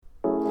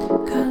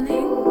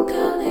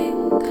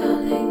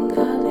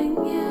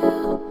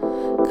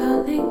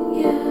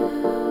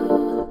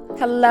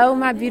Hello,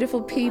 my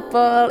beautiful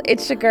people.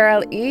 It's your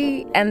girl,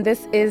 E, and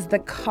this is The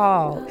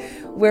Call,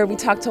 where we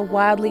talk to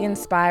wildly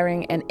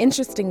inspiring and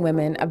interesting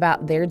women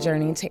about their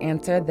journey to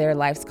answer their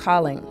life's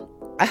calling.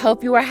 I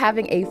hope you are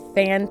having a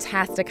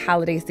fantastic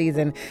holiday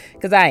season,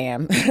 because I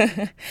am.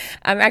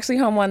 I'm actually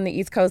home on the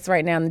East Coast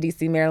right now in the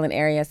D.C., Maryland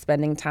area,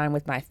 spending time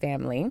with my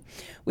family,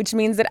 which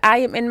means that I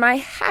am in my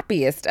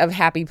happiest of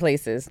happy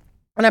places.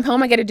 When I'm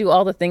home, I get to do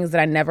all the things that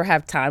I never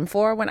have time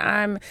for when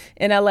I'm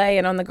in LA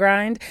and on the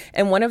grind.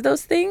 And one of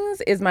those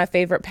things is my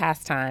favorite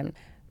pastime.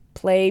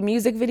 Play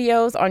music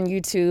videos on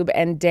YouTube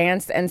and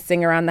dance and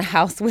sing around the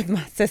house with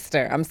my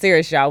sister. I'm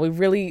serious, y'all. We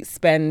really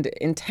spend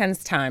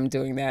intense time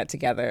doing that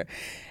together.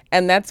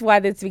 And that's why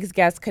this week's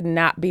guest could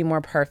not be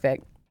more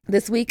perfect.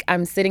 This week,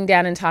 I'm sitting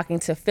down and talking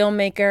to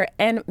filmmaker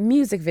and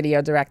music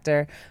video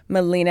director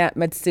Melina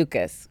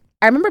Matsoukas.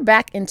 I remember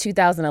back in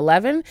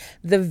 2011,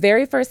 the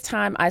very first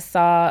time I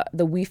saw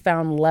the We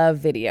Found Love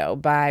video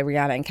by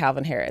Rihanna and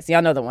Calvin Harris.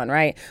 Y'all know the one,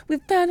 right? We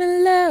found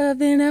a love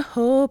in a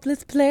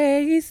hopeless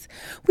place.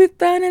 We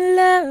found a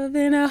love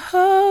in a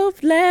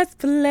hopeless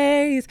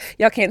place.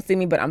 Y'all can't see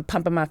me, but I'm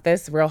pumping my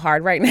fists real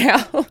hard right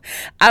now.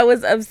 I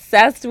was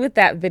obsessed with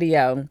that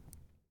video.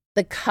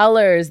 The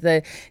colors,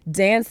 the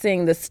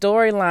dancing, the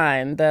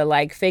storyline,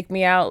 the fake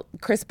me out,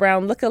 Chris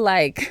Brown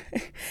look-alike.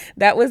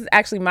 That was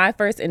actually my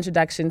first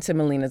introduction to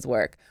Melina's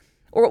work.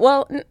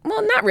 Well,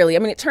 not really. I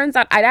mean, it turns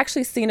out I'd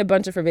actually seen a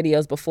bunch of her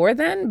videos before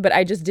then, but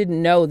I just didn't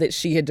know that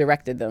she had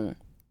directed them.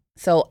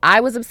 So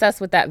I was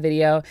obsessed with that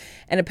video,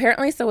 and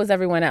apparently so was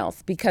everyone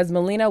else, because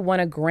Melina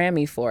won a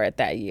Grammy for it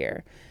that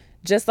year,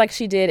 just like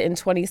she did in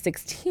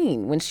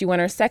 2016 when she won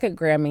her second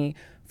Grammy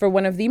for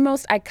one of the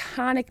most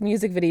iconic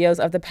music videos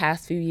of the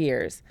past few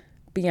years,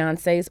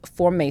 Beyoncé's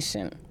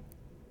Formation.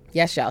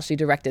 Yes, y'all, she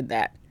directed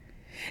that.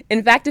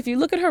 In fact, if you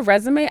look at her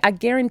resume, I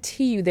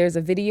guarantee you there's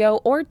a video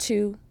or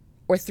two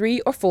or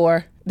three or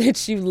four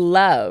that you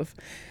love.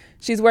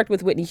 She's worked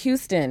with Whitney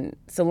Houston,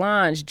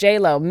 Solange,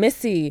 J-Lo,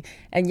 Missy,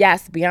 and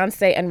yes,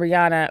 Beyoncé and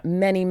Rihanna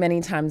many,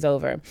 many times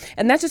over.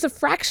 And that's just a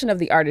fraction of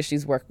the artists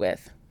she's worked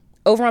with.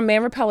 Over on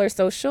Man Repeller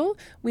Social,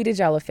 we did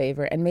y'all a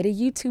favor and made a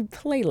YouTube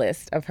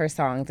playlist of her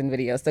songs and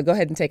videos, so go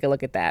ahead and take a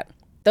look at that.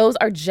 Those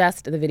are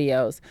just the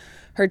videos.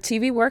 Her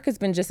TV work has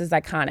been just as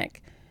iconic.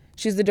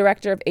 She's the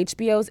director of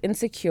HBO's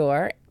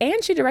Insecure,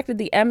 and she directed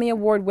the Emmy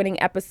Award-winning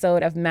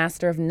episode of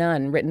Master of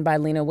None, written by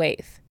Lena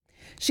Waithe.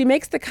 She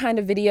makes the kind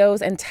of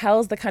videos and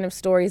tells the kind of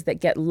stories that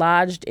get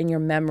lodged in your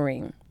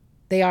memory.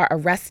 They are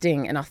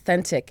arresting and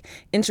authentic,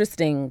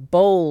 interesting,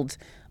 bold,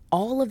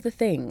 all of the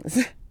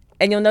things.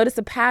 And you'll notice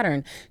a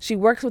pattern. She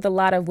works with a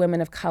lot of women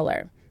of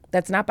color.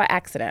 That's not by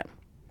accident.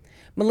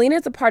 Melina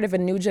is a part of a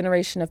new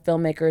generation of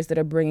filmmakers that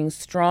are bringing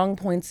strong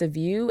points of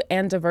view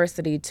and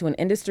diversity to an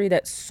industry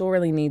that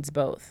sorely needs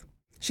both.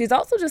 She's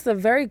also just a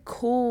very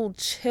cool,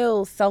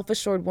 chill,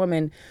 self-assured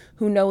woman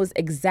who knows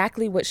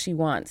exactly what she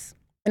wants.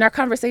 In our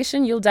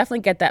conversation, you'll definitely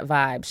get that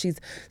vibe. She's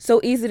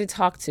so easy to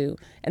talk to,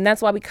 and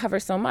that's why we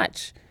cover so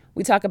much.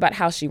 We talk about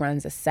how she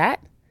runs a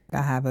set.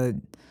 I have a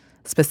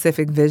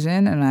specific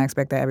vision, and I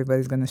expect that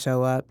everybody's going to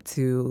show up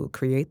to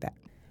create that.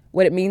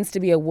 What it means to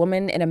be a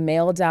woman in a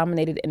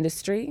male-dominated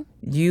industry.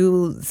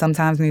 You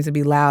sometimes need to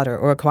be louder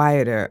or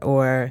quieter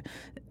or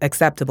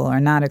acceptable or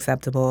not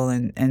acceptable,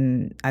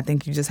 and I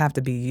think you just have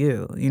to be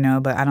you,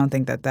 but I don't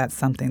think that that's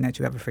something that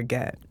you ever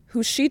forget.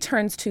 Who she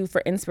turns to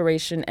for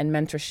inspiration and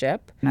mentorship.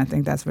 And I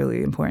think that's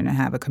really important, to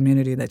have a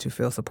community that you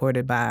feel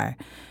supported by,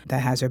 that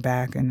has your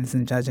back and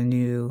isn't judging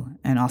you,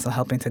 and also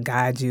helping to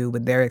guide you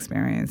with their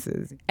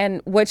experiences.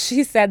 And what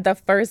she said the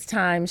first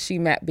time she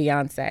met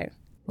Beyoncé.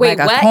 Wait,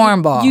 like a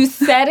cornball. You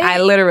said it? I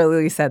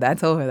literally said that. I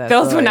told her that.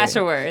 Those were not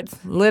your words.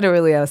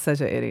 Literally, I was such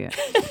an idiot.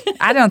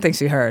 I don't think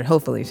she heard.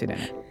 Hopefully she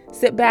didn't.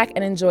 Sit back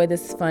and enjoy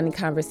this fun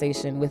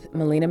conversation with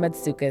Melina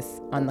Matsoukas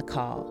on The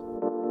Call.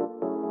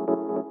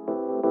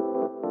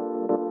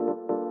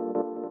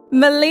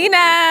 Melina!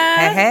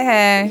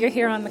 Hey. You're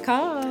here on The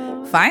Call.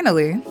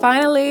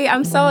 Finally.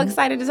 I'm so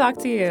excited to talk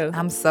to you.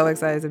 I'm so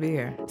excited to be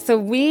here. So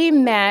we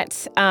met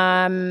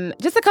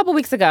just a couple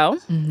weeks ago.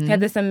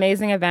 Had this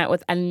amazing event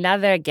with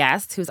another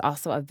guest who's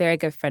also a very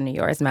good friend of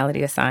yours,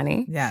 Melody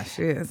Asani. Yeah,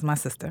 she is my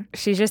sister.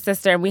 She's your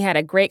sister, and we had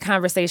a great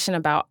conversation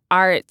about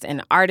art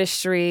and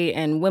artistry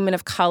and women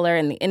of color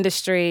in the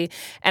industry.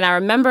 And I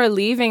remember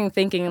leaving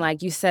thinking,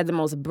 you said the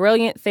most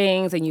brilliant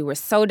things, and you were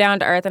so down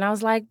to earth. And I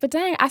was like, but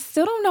dang, I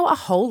still don't know a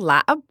whole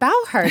lot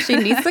about her. She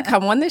needs to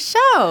come on the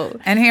show.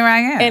 And here I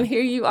am. And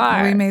here you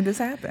are. We made this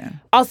happen.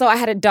 Also, I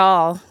had a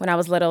doll when I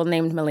was little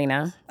named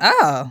Melina.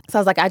 Oh. So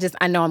I was like,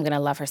 I know I'm going to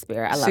love her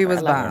spirit. I love her. She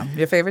was bomb.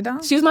 Your favorite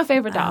doll? She was my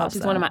favorite doll.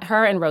 She's one of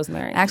her and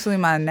Rosemary. Actually,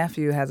 my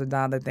nephew has a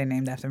doll that they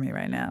named after me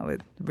right now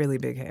with really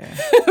big hair.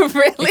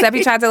 Really? Except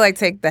he tried to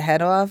take the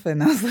head off,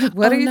 and I was like,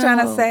 what are you trying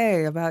to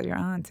say about your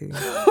auntie?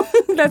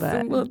 That's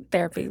a little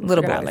therapy.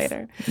 Little bit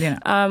later.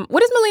 What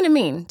does Melina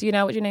mean? Do you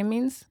know what your name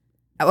means?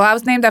 Well, I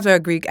was named after a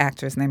Greek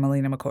actress named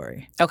Melina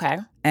Matsoukas. Okay.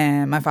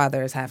 And my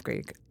father is half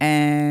Greek.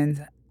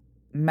 And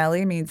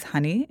Meli means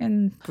honey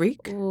in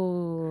Greek.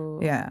 Ooh.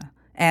 Yeah.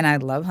 And I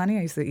love honey.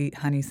 I used to eat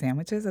honey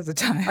sandwiches as a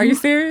child. Are you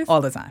serious?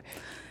 All the time.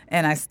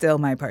 and I still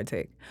might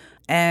partake.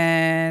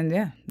 And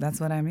yeah, that's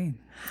what I mean.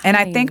 And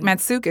I think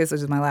Matsoukas,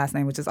 which is my last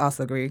name, which is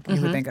also Greek.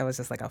 You would think I was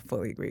just like a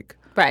fully Greek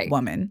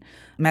woman.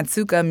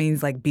 Matsouka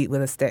means like beat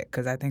with a stick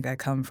because I think I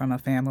come from a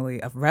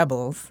family of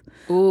rebels.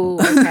 Ooh,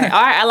 okay.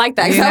 All right, I like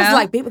that. I was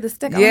like, beat with a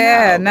stick?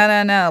 Yeah,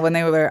 no. When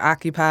they were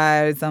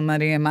occupied,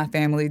 somebody in my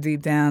family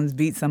deep down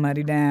beat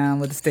somebody down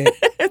with a stick.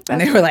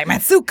 And they were like,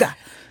 Matsouka.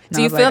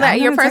 Do you feel that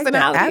in your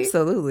personality?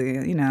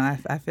 Absolutely. You know,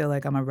 I feel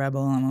like I'm a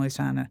rebel. I'm always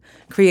trying to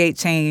create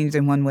change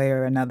in one way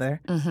or another.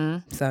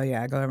 So,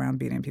 yeah, I go around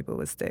beating people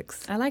with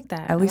sticks. I like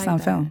that. At least on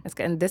film. That's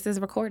good. And this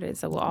is recorded,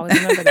 so we'll always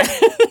remember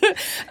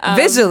that.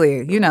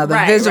 Visually,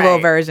 the visual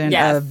version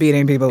of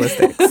beating people with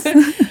sticks.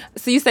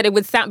 So you said it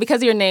would sound,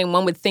 because of your name,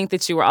 one would think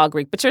that you were all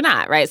Greek, but you're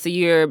not, right? So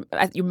your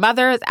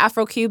mother is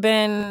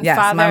Afro-Cuban, yes,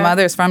 father? My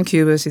mother's from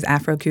Cuba. She's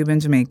Afro-Cuban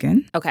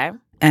Jamaican. Okay.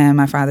 And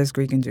my father's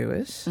Greek and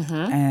Jewish.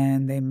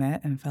 And they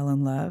met and fell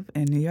in love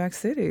in New York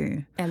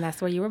City. And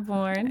that's where you were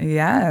born?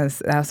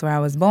 Yes, that's where I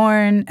was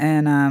born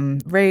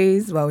and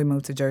raised. Well, we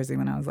moved to Jersey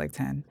when I was like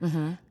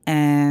 10.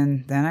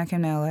 And then I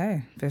came to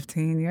L.A.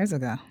 15 years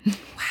ago. Wow.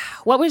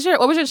 What was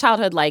your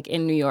childhood like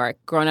in New York,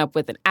 growing up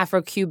with an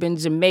Afro-Cuban,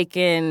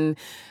 Jamaican,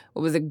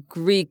 what was a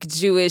Greek,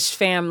 Jewish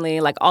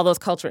family, like all those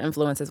cultural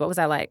influences? What was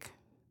that like?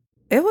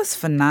 It was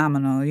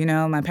phenomenal. You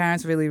know, my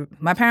parents,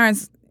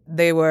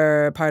 they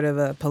were part of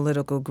a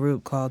political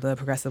group called the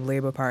Progressive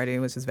Labor Party,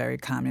 which is very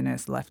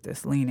communist,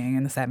 leftist leaning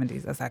in the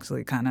 70s. That's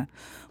actually kind of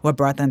what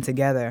brought them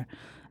together.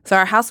 So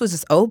our house was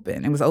just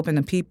open. It was open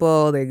to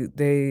people.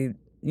 They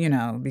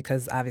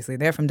because obviously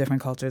they're from different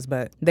cultures,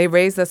 but they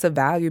raised us to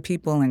value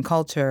people and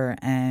culture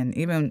and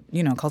even,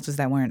 cultures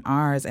that weren't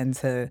ours and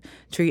to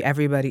treat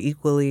everybody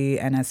equally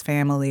and as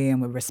family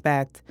and with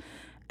respect.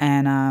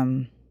 And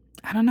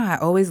I don't know, I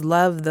always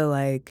loved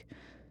the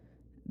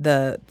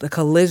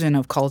collision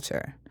of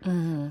culture.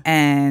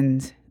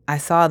 And I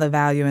saw the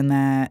value in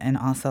that, and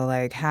also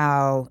like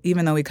how,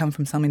 even though we come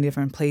from so many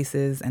different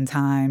places and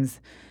times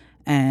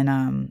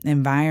and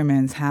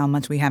environments, how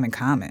much we have in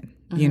common,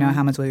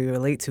 how much we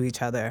relate to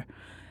each other.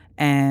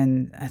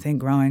 And I think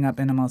growing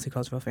up in a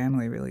multicultural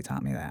family really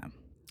taught me that.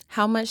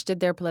 How much did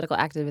their political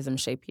activism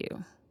shape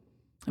you?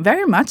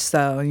 Very much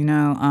so.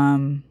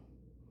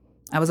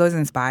 I was always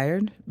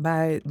inspired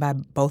by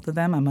both of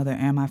them, my mother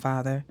and my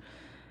father.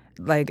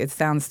 Like, it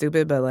sounds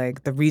stupid, but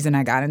like the reason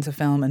I got into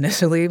film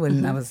initially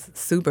when I was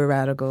super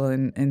radical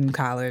in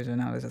college,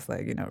 and I was just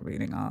like,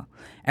 reading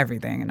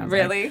everything. And I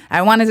was like,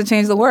 I wanted to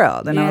change the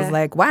world. And I was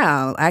like,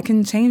 wow, I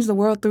can change the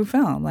world through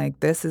film. Like,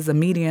 this is a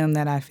medium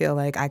that I feel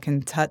like I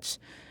can touch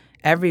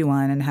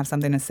everyone and have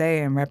something to say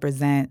and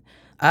represent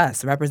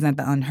us, represent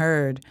the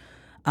unheard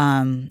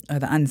or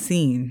the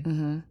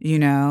unseen,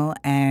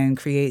 and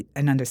create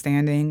an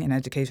understanding and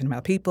education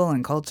about people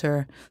and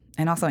culture.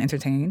 And also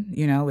entertain,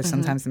 which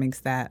sometimes makes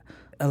that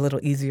a little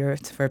easier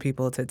for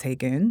people to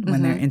take in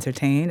when they're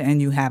entertained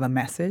and you have a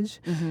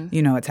message,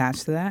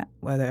 attached to that,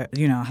 whether,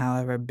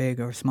 however big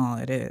or small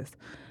it is,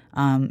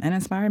 and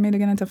inspired me to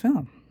get into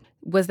film.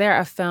 Was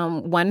there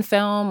one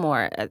film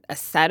or a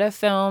set of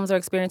films or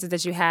experiences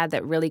that you had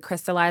that really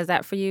crystallized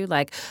that for you?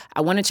 Like, I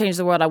want to change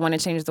the world,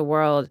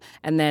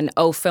 and then,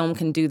 film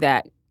can do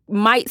that.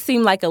 Might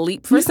seem like a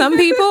leap for some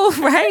people,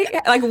 right?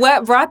 Like,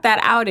 what brought that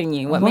out in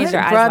you? What made your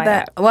eyes light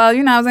up? Well,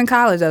 I was in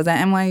college. I was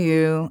at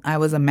NYU. I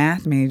was a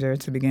math major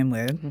to begin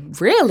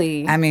with.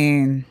 Really? I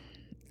mean,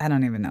 I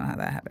don't even know how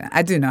that happened.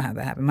 I do know how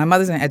that happened. My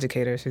mother's an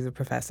educator. She's a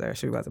professor.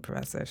 She was a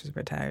professor. She's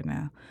retired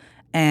now.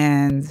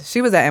 And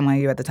she was at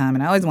NYU at the time,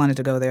 and I always wanted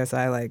to go there, so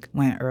I,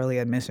 went early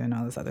admission,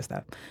 all this other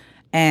stuff.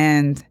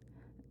 And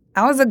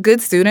I was a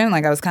good student.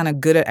 Like, I was kind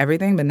of good at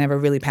everything, but never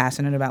really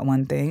passionate about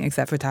one thing,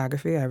 except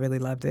photography. I really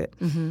loved it.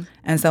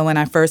 And so when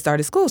I first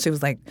started school, she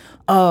was like,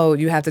 oh,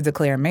 you have to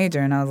declare a major.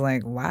 And I was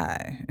like,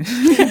 why?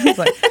 She was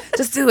like,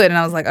 just do it. And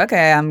I was like,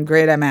 okay, I'm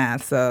great at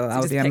math, so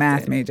I'll be a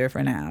math major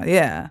for now.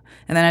 Yeah.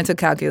 And then I took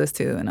calculus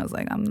too, and I was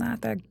like, I'm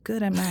not that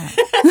good at math.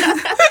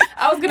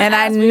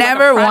 I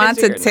never want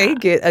to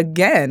take it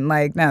again.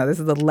 Like, no, this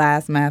is the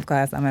last math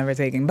class I'm ever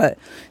taking. But,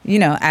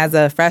 as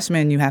a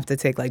freshman, you have to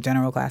take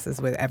general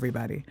classes with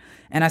everybody.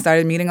 And I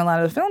started meeting a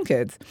lot of the film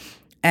kids.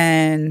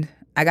 And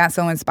I got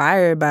so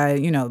inspired by,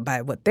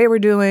 by what they were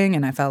doing.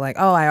 And I felt like,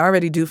 oh, I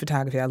already do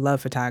photography. I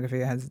love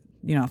photography. I had,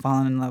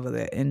 fallen in love with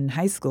it in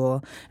high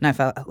school. And I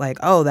felt like,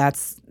 oh,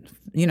 that's,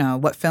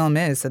 what film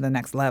is to the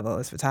next level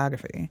is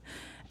photography.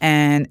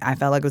 And I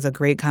felt like it was a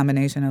great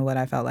combination of what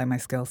I felt like my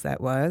skill set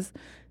was.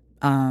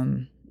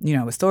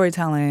 With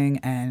storytelling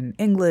and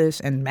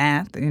English and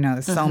math,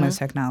 there's so much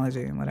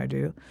technology in what I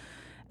do.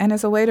 And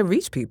it's a way to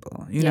reach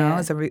people,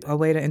 it's a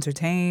way to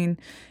entertain.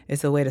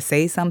 It's a way to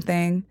say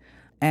something.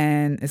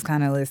 And it's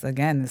kind of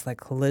this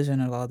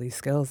collision of all these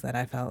skills that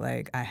I felt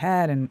like I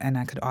had and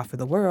I could offer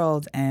the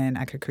world and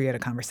I could create a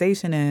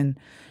conversation in.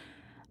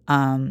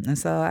 And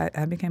so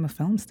I became a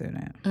film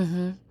student.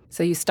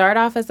 So you start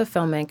off as a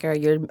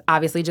filmmaker. You're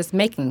obviously just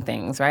making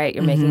things, right?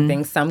 You're making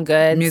things, some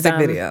good. Music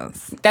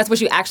videos. That's what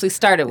you actually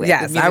started with.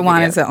 Yes, I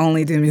wanted to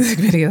only do music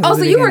videos. Oh,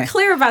 so you were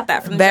clear about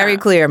that from the Very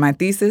jump. clear. My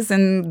thesis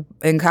in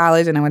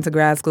college and I went to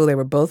grad school, they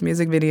were both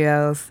music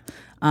videos.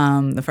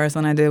 The first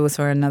one I did was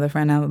for another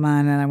friend of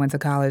mine that I went to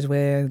college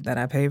with that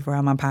I paid for out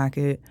of my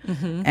pocket.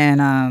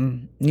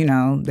 And,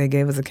 they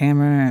gave us a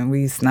camera and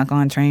we snuck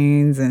on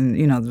trains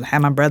and, had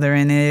my brother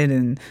in it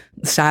and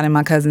shot in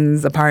my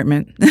cousin's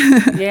apartment.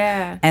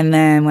 Yeah. And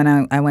then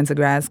when I went to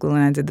grad school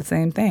and I did the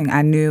same thing,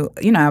 I knew,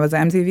 I was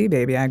an MTV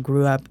baby. I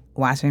grew up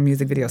watching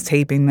music videos,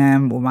 taping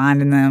them,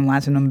 rewinding them,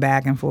 watching them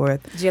back and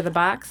forth. Did you have the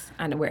box?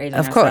 I know we're aging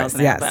Of course,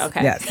 now, yes. but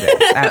okay.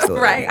 Yes,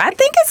 absolutely. Right. I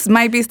think it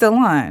might be still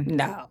on.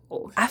 No.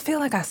 I feel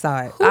like I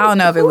saw it. I don't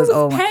know if it was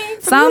old one.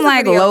 Some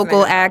music videos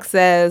local now?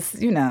 access,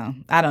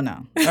 I don't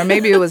know. Or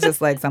maybe it was just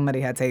like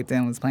somebody had taped it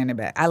and was playing it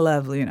back. I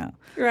love, little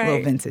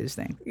vintage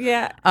thing.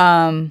 Yeah.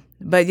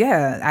 But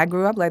yeah, I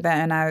grew up like that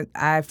and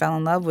I fell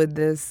in love with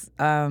this,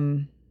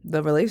 the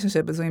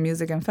relationship between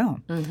music and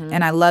film.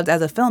 And I loved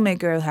as a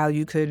filmmaker how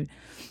you could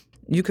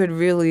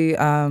really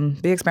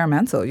be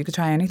experimental. You could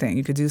try anything.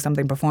 You could do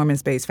something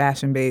performance-based,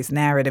 fashion-based,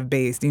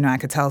 narrative-based. I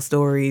could tell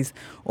stories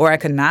or I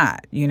could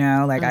not,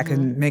 I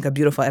could make a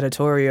beautiful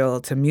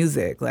editorial to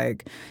music.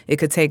 Like, it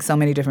could take so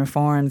many different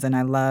forms, and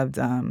I loved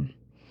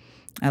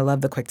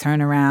the quick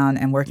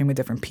turnaround and working with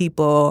different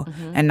people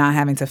and not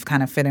having to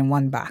kind of fit in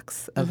one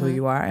box of who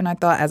you are. And I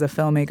thought as a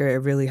filmmaker, it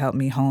really helped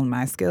me hone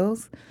my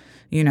skills.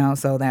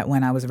 So that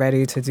when I was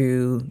ready to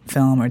do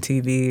film or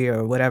TV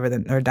or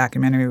whatever, or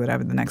documentary,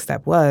 whatever the next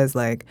step was,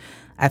 like,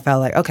 I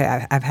felt like,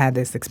 okay, I've had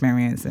this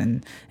experience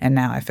and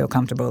now I feel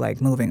comfortable,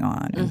 like, moving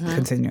on and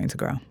continuing to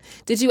grow.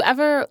 Did you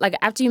ever, like,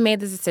 after you made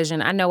this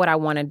decision, I know what I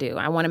want to do.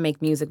 I want to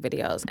make music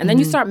videos. And then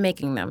you start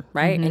making them,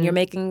 right? And you're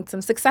making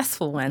some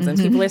successful ones and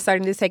people are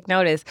starting to take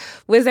notice.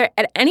 Was there,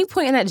 at any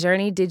point in that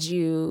journey, did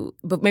you,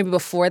 maybe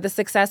before the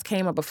success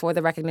came or before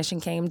the recognition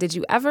came, did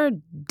you ever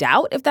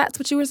doubt if that's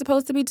what you were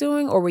supposed to be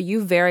doing? Or were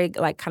you very,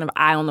 like, kind of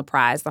eye on the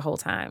prize the whole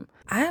time?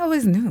 I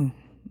always knew.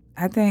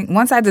 I think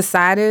once I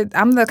decided,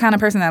 I'm the kind of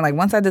person that, like,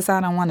 once I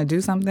decide I want to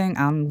do something,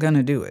 I'm going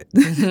to do it.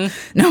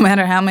 No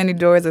matter how many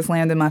doors are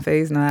slammed in my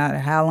face, no matter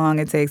how long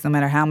it takes, no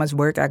matter how much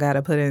work I got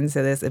to put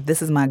into this, if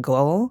this is my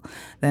goal,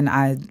 then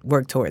I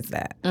work towards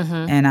that.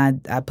 And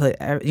I put,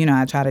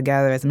 I try to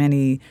gather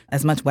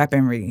as much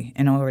weaponry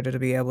in order to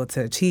be able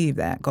to achieve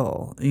that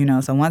goal.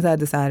 So once I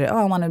decided,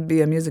 I want to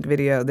be a music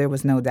video, there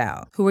was no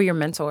doubt. Who were your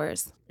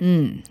mentors?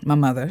 My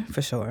mother,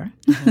 for sure.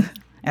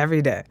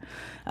 Every day.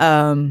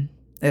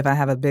 If I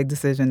have a big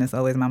decision, it's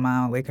always my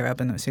mom. I'll wake her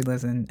up, she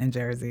lives in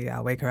Jersey.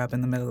 I'll wake her up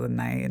in the middle of the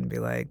night and be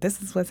like, this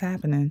is what's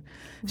happening.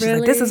 She's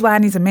like, this is why I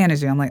need to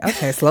manage you. I'm like,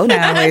 okay, slow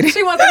down, lady.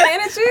 She wants to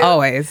manage you?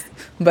 Always.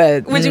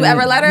 But would you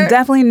ever let her?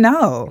 Definitely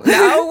no.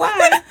 No?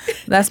 Why?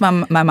 That's my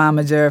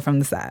momager from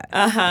the side.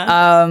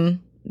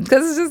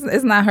 Because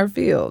it's not her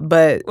field.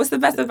 But what's the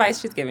best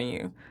advice she's giving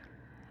you?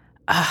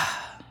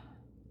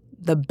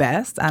 The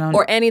best? I don't know.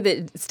 Or any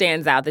that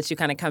stands out that you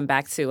kind of come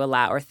back to a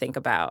lot or think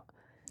about?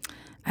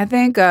 I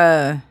think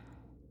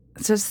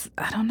just,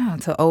 I don't know,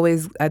 to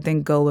always, I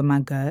think, go with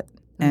my gut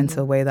and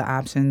to weigh the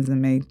options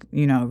and make,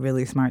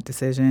 really smart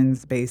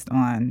decisions based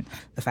on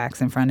the facts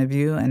in front of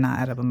you and not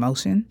out of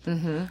emotion.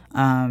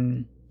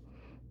 I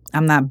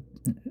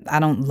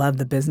don't love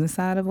the business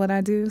side of what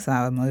I do, so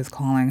I'm always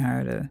calling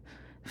her to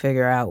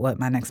figure out what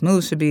my next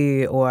move should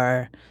be,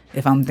 or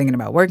if I'm thinking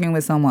about working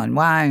with someone,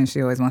 why, and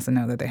she always wants to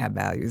know that they have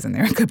values and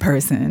they're a good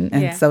person,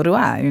 and so do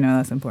I,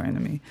 that's important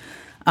to me.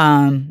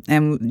 And,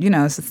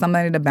 it's just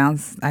somebody to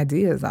bounce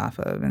ideas off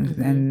of,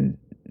 and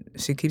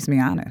she keeps me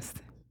honest.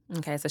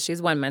 Okay, so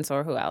she's one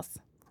mentor. Who else?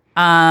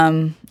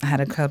 I had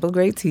a couple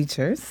great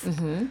teachers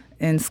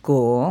in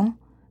school.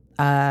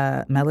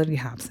 Melody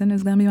Hobson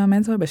is going to be my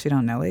mentor, but she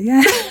don't know it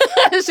yet.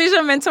 She's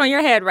your mentor in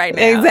your head right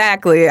now.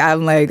 Exactly. I've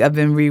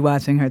been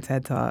rewatching her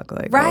TED Talk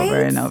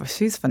over and over.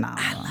 She's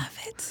phenomenal. I love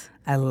it.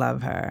 I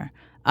love her.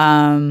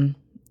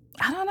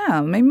 I don't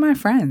know. Maybe my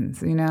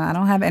friends. I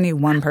don't have any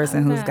one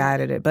person who's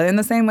guided it. But in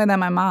the same way that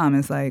my mom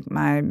is, like,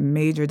 my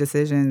major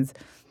decisions,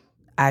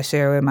 I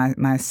share with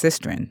my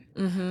sister.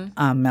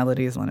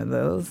 Melody is one of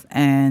those.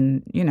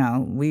 And,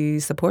 we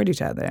support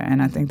each other.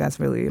 And I think that's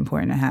really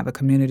important, to have a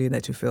community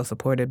that you feel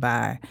supported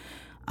by,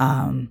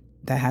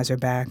 that has your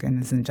back and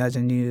isn't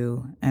judging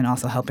you and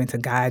also helping to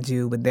guide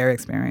you with their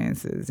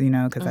experiences,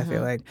 because I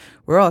feel like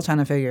we're all trying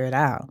to figure it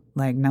out.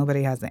 Like,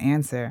 nobody has the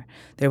answer.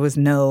 There was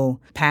no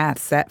path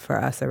set for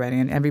us already,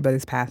 and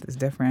everybody's path is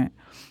different.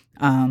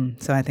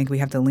 So I think we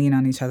have to lean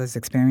on each other's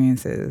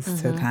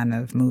experiences to kind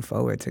of move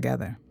forward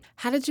together.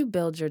 How did you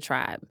build your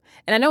tribe?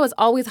 And I know it's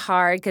always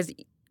hard because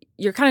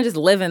you're kind of just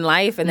living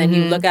life, and then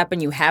you look up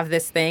and you have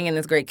this thing and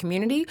this great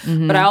community.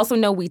 But I also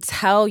know we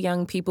tell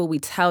young people, we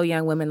tell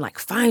young women, like,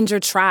 find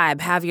your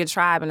tribe, have your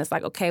tribe. And it's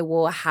like, okay,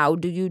 well, how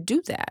do you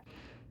do that?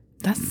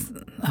 That's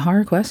a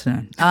hard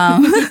question.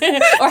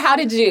 Or how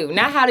did you?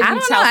 Not how did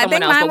you tell someone else. I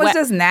think mine was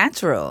just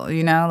natural,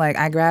 like,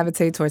 I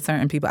gravitate towards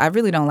certain people. I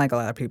really don't like a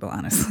lot of people,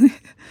 honestly.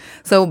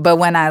 So, but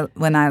when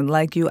I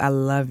like you, I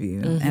love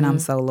you, and I'm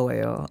so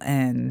loyal,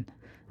 and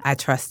I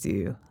trust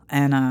you,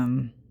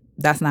 and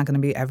that's not going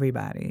to be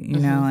everybody, you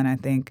know. And I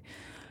think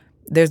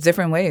there's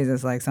different ways.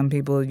 It's like some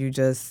people you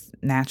just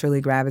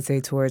naturally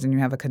gravitate towards, and you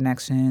have a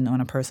connection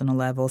on a personal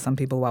level. Some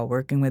people, while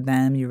working with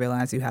them, you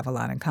realize you have a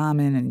lot in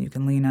common, and you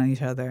can lean on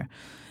each other.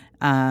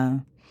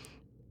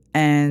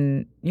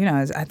 And, you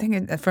know, I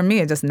think for me,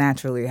 it just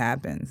naturally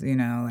happens, you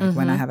know, like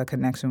when I have a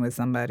connection with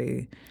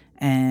somebody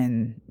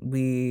and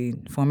we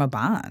form a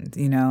bond,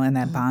 you know, and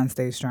that bond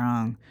stays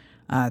strong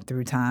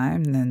through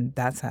time, then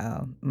that's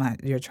how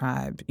your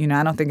tribe, you know,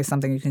 I don't think it's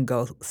something you can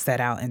go set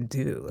out and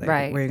do. Like,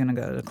 right. where you're going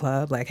to go to the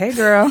club, like, hey,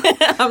 girl,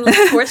 I'm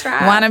looking for a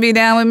tribe. Want to be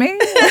down with me?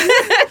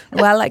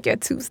 Well, I like your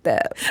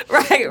two-step.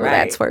 Right.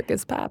 That twerk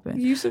is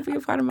popping. You should be a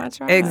part of my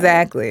tribe.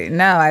 Exactly.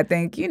 No, I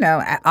think, you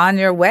know, on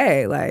your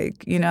way,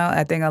 like, you know,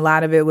 I think a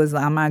lot of it was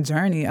on my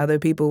journey. Other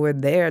people were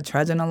there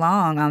trudging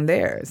along on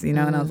theirs, you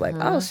know, and I was like,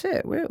 oh,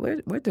 shit,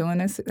 we're doing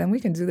this, and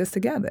we can do this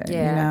together, you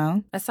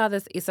know? I saw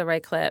this Issa Rae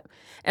clip,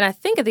 and I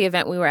think at the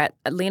event we were at,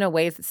 Lena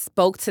Waithe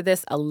spoke to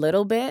this a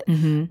little bit,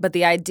 but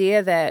the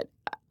idea that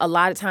a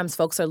lot of times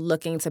folks are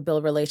looking to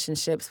build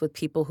relationships with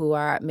people who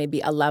are maybe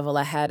a level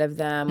ahead of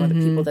them or the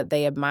people that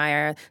they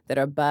admire that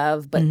are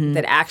above, but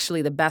that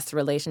actually the best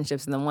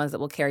relationships and the ones that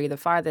will carry you the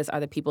farthest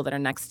are the people that are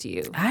next to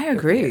you. I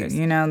agree.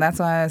 You know, that's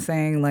why I was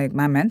saying, like,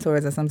 my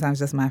mentors are sometimes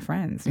just my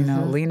friends. You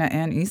know, Lena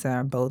and Issa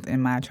are both in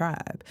my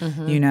tribe,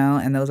 you know,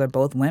 and those are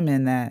both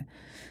women that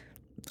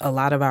a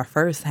lot of our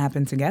firsts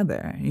happened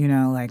together. You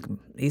know, like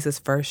Issa's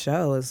first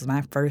show was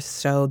my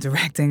first show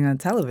directing on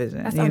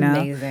television. That's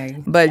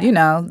amazing. But you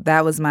know,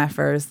 that was my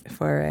first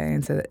foray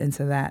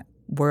into that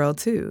world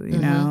too. You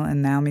know,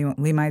 and now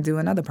we might do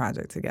another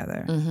project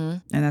together,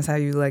 and that's how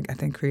you, like, I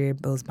think,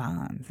 create those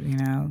bonds. You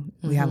know,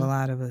 we have a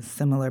lot of a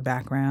similar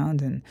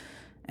background,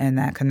 and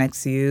that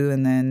connects you,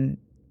 and then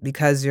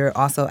because you're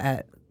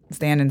also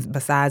standing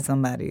beside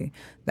somebody,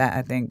 that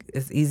I think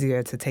is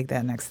easier to take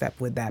that next step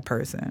with that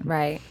person.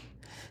 Right.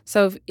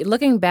 So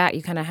looking back,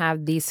 you kind of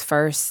have these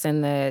firsts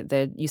and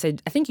you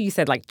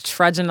said like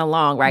trudging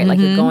along, right? Like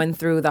you're going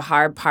through the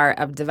hard part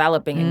of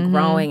developing and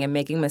growing and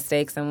making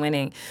mistakes and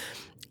winning.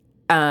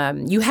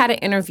 You had an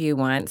interview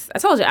once. I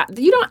told you,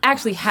 you don't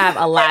actually have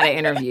a lot of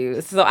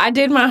interviews. So I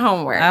did my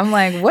homework. I'm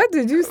like, what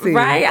did you see?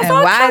 Right? And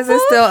why is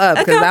it still up?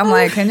 Because I'm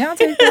like, can y'all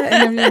take that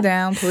interview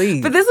down,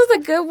 please? But this was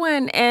a good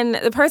one. And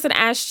the person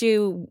asked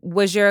you,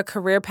 was your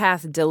career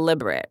path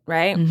deliberate,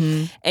 right?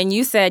 And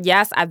you said,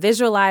 yes, I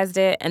visualized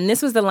it. And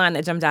this was the line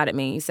that jumped out at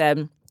me. You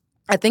said,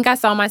 I think I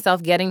saw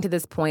myself getting to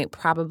this point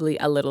probably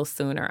a little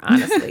sooner,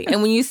 honestly.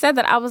 And when you said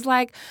that, I was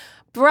like,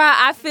 bruh,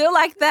 I feel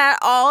like that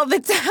all the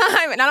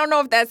time. And I don't know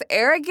if that's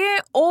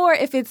arrogant or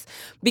if it's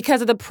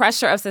because of the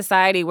pressure of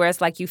society where it's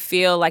like you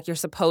feel like you're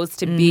supposed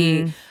to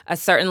be a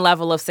certain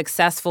level of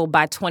successful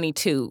by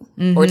 22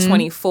 or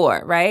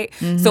 24, right?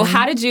 So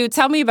how did you,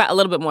 tell me a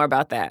little bit more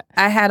about that.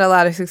 I had a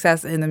lot of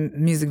success in the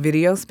music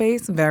video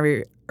space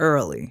very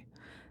early.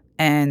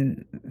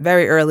 And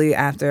very early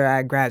after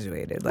I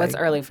graduated. What's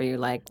early for you?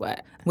 Like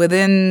what?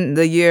 Within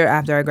the year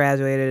after I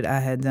graduated, I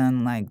had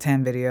done like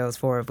 10 videos,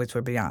 4 of which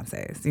were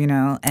Beyonce's, you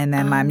know? And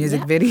then my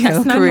music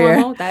video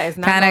career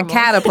kind of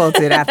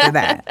catapulted after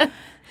that.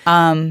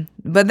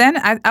 But then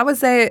I would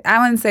say,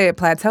 I wouldn't say it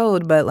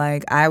plateaued, but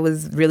like I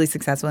was really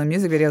successful in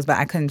music videos, but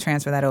I couldn't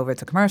transfer that over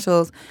to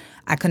commercials.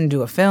 I couldn't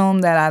do a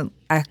film that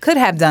I could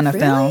have done a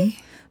film,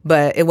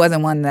 but it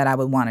wasn't one that I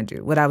would want to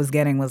do. What I was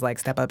getting was like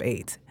Step Up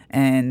 8.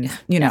 And,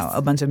 you know,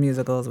 a bunch of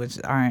musicals, which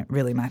aren't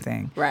really my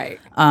thing. Right.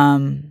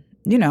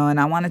 You know,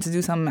 and I wanted to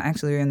do something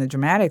actually in the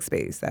dramatic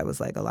space that was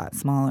like a lot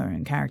smaller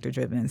and character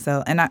driven.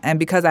 So, and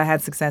because I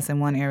had success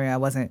in one area, I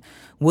wasn't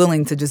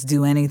willing to just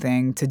do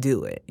anything to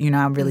do it. You know,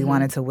 I really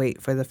wanted to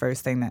wait for the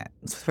first thing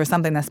for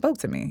something that spoke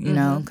to me, you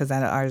know, because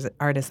as an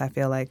artist, I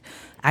feel like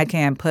I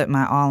can't put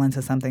my all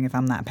into something if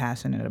I'm not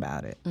passionate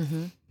about it.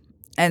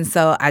 And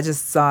so I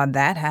just saw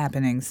that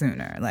happening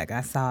sooner. Like I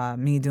saw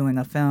me doing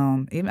a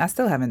film. Even I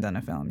still haven't done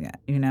a film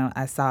yet. You know,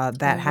 I saw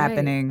that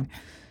happening,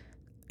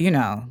 you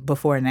know,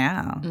 before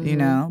now, you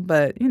know.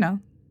 But, you know,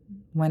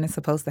 when it's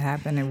supposed to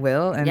happen, it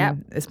will.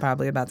 And it's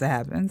probably about to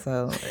happen.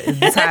 So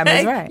the time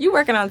is right. You're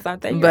working on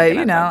something. But,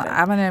 you know,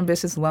 I'm an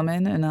ambitious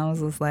woman. And I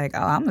was just like,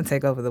 oh, I'm going to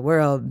take over the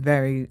world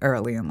very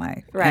early in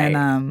life. Right.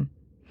 And,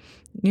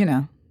 you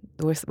know.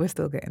 We're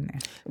still getting there.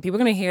 People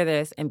are going to hear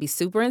this and be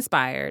super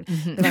inspired.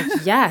 They're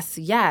like,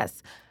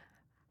 yes.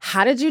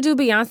 How did you do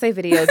Beyonce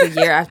videos a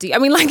year after you? I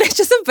mean, like, that's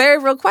just a very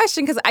real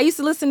question because I used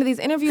to listen to these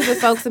interviews with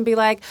folks and be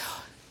like,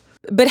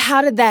 but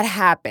how did that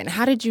happen?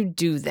 How did you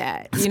do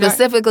that? You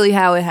Specifically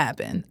how it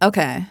happened.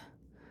 Okay.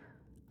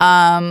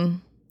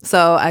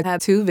 So I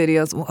had 2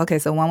 videos. Okay,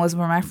 so one was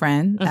for my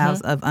friend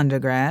out of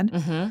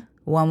undergrad.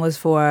 One was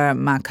for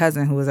my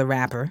cousin who was a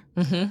rapper,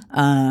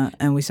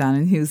 and we shot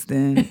in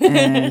Houston,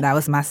 and that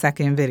was my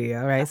second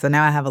video, right? So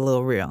now I have a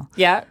little reel.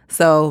 Yeah.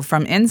 So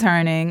from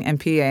interning and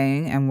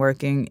PAing and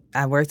working,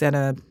 I worked at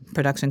a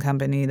production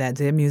company that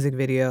did music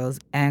videos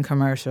and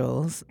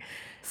commercials.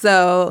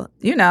 So,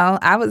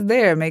 I was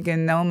there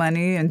making no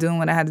money and doing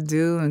what I had to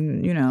do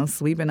and,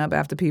 sweeping up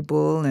after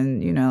people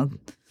and,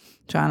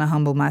 trying to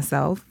humble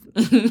myself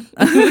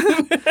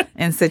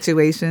in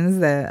situations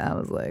that I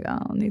was like, I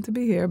don't need to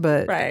be here.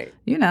 But, right.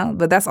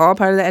 But that's all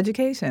part of the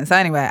education. So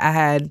anyway, I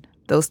had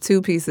those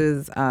two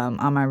pieces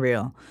on my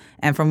reel.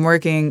 And from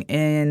working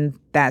in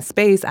that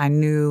space, I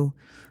knew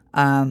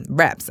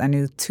reps. I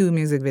knew 2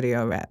 music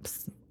video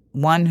reps.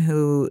 One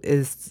who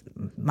is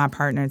my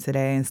partner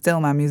today and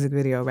still my music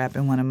video rep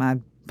and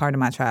part of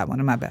my tribe, one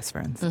of my best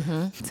friends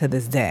to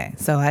this day.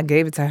 So I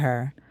gave it to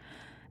her.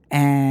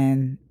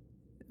 And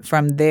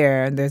from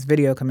there's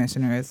video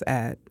commissioners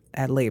at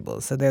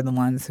labels. So they're the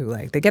ones who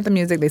they get the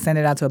music, they send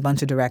it out to a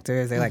bunch of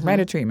directors. They write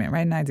a treatment,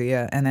 write an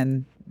idea, and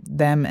then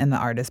them and the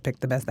artist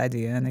pick the best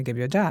idea and they give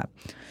you a job.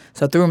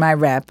 So through my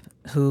rep,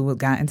 who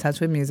got in touch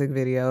with music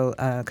video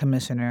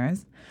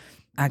commissioners,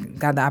 I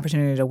got the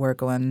opportunity to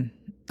work on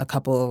a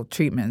couple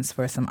treatments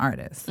for some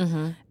artists.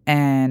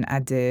 And I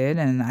did,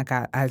 and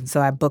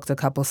I booked a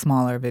couple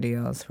smaller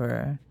videos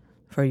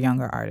for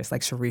younger artists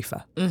like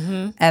Sharifa.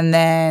 And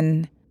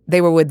then they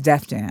were with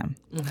Def Jam.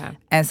 Okay.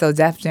 And so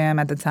Def Jam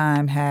at the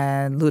time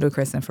had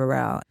Ludacris and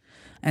Pharrell.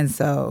 And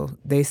so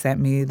they sent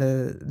me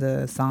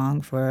the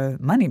song for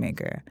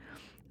Moneymaker.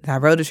 I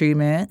wrote a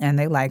treatment, and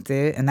they liked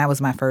it, and that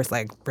was my first,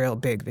 real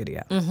big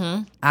video.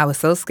 I was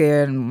so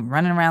scared and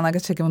running around like a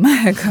chicken with my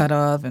head cut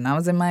off, and I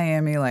was in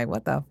Miami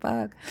what the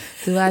fuck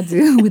do I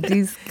do with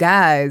these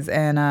guys?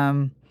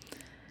 And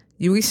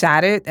we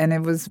shot it, and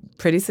it was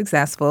pretty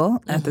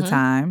successful at the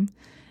time,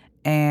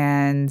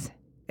 and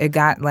it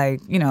got, a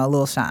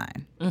little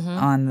shine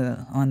on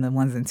the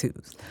ones and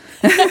twos.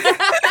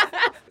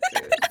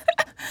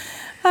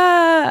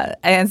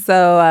 And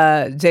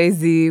so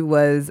Jay-Z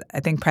was, I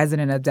think,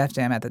 president of Def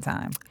Jam at the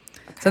time.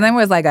 Okay. So then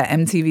there was a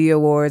MTV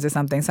Awards or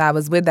something. So I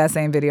was with that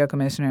same video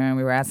commissioner, and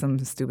we were at some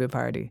stupid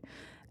party.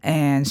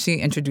 And she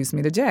introduced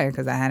me to Jay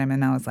because I had him,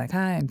 and I was like,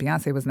 hi. And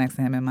Beyonce was next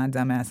to him, and my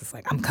dumb ass is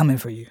like, I'm coming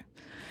for you.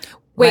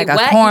 Wait, like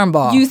what? A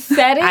cornball. You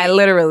said it? I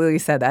literally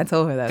said that. I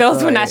told her that. Those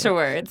story. were not your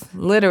words.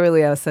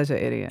 Literally, I was such an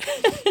idiot.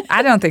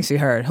 I don't think she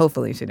heard.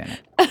 Hopefully, she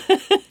didn't.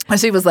 And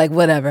she was like,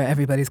 whatever,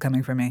 everybody's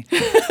coming for me.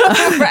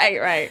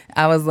 Right.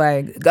 I was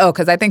like,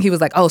 because I think he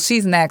was like, oh,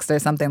 she's next or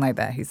something like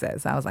that, he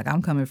says. So I was like,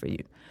 I'm coming for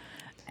you.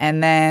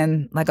 And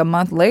then a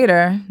month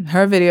later,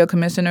 her video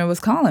commissioner was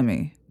calling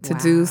me to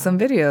do some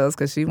videos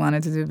because she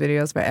wanted to do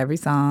videos for every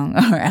song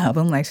or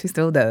album like she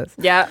still does.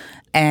 Yeah.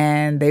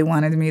 And they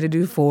wanted me to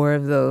do 4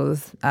 of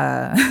those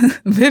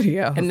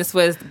videos. And this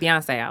was the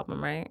Beyonce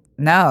album, right?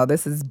 No,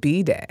 this is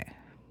B-Day.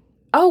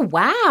 Oh,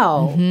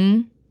 wow.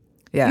 Mm-hmm.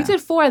 Yeah. You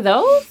did 4 of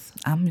those?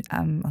 I'm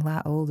a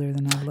lot older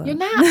than I look. You're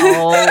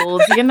not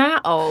old. You're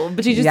not old.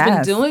 But you've just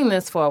been doing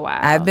this for a while.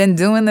 I've been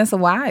doing this a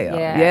while.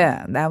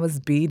 Yeah. That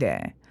was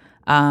B-Day.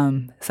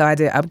 So I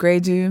did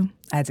Upgrade You.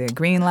 I did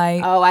Green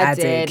Light. Oh, I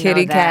did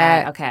Kitty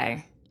Cat.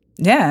 Okay.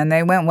 Yeah, and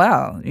they went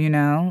well,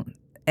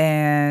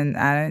 And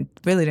I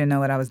really didn't know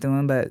what I was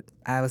doing, but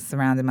I was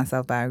surrounded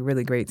myself by a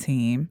really great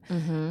team.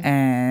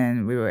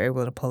 And we were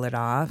able to pull it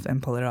off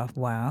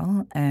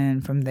well.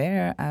 And from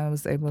there, I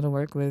was able to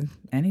work with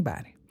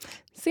anybody.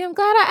 See, I'm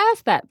glad I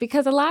asked that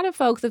because a lot of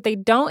folks, if they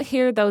don't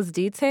hear those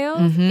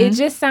details, it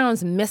just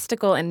sounds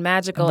mystical and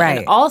magical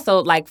and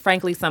also,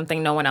 frankly,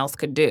 something no one else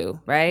could do,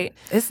 right?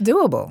 It's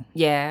doable.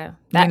 Yeah.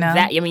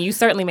 You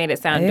certainly made it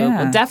sound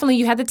doable. Definitely,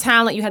 you had the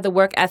talent, you had the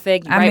work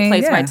ethic, right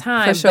place, right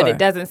time, but it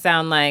doesn't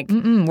sound like...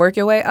 work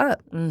your way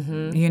up,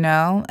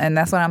 And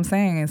that's what I'm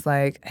saying. It's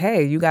like,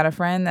 hey, you got a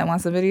friend that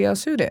wants a video,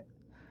 shoot it.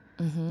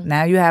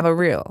 Now you have a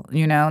reel,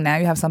 now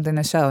you have something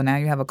to show. Now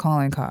you have a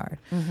calling card.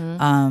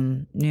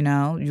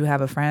 You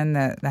have a friend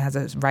that has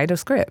a write a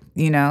script,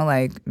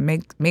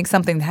 make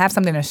something, have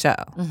something to show,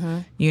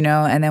 and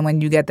then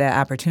when you get that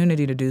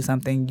opportunity to do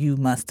something, you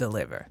must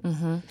deliver.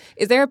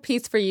 Is there a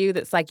piece for you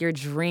that's your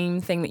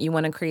dream thing that you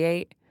want to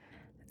create?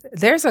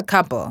 There's a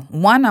couple.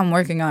 One I'm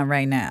working on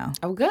right now.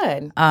 Oh,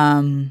 good.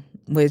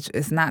 Which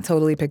is not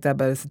totally picked up,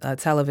 but it's a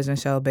television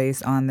show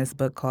based on this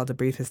book called A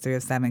Brief History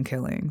of 7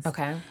 Killings.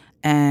 Okay.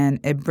 And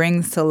it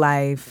brings to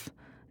life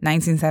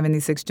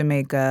 1976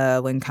 Jamaica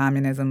when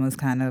communism was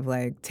kind of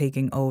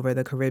taking over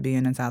the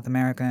Caribbean and South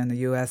America, and the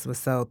U.S. was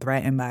so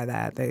threatened by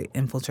that. They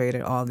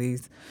infiltrated all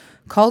these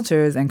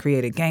cultures and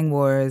created gang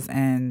wars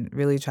and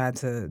really tried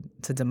to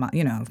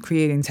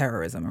creating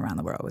terrorism around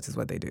the world, which is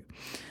what they do.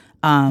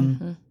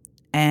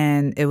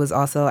 And it was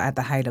also at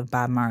the height of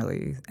Bob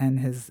Marley and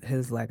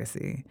his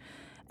legacy.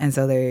 And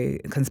so they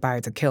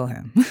conspired to kill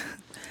him.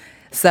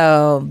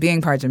 So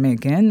being part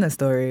Jamaican, the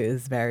story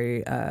is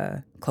very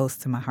close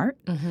to my heart.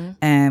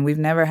 And we've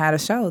never had a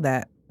show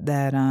that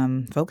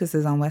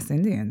focuses on West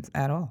Indians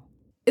at all.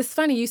 It's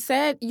funny,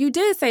 you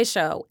did say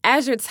show.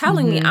 As you're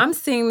telling me, I'm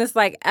seeing this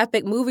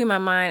epic movie in my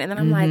mind, and then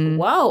I'm like,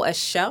 whoa, a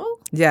show?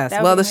 Yes.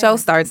 Well, the show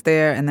starts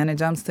there, and then it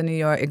jumps to New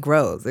York. It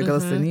grows. It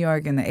goes to New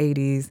York in the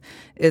 80s.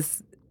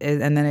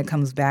 And then it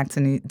comes back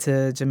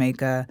to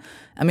Jamaica.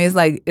 I mean,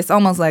 it's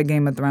almost like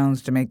Game of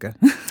Thrones, Jamaica.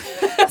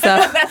 So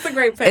That's a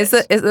great pitch.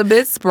 It's a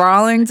bit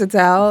sprawling to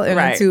tell in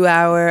Right. a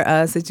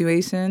 2-hour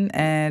situation,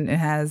 and it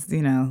has,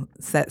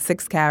 set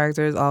 6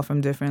 characters, all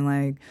from different,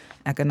 like,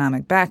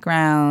 economic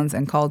backgrounds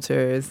and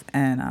cultures,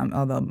 and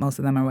although most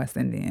of them are West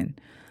Indian.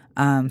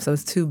 So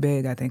it's too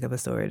big, I think, of a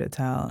story to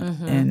tell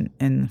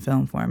in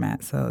film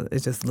format, so it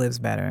just lives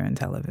better in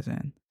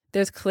television.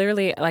 There's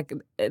clearly, like,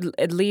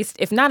 at least,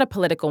 if not a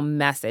political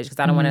message, because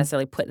I don't want to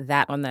necessarily put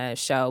that on the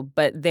show,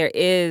 but there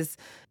is,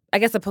 I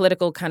guess, a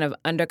political kind of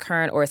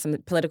undercurrent or some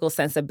political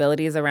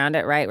sensibilities around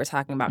it, right? We're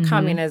talking about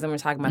communism. We're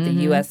talking about the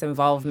U.S.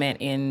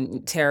 involvement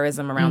in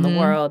terrorism around the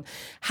world.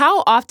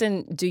 How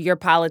often do your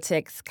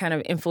politics kind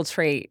of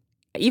infiltrate,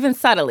 even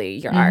subtly,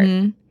 your art?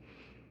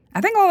 I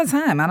think all the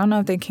time. I don't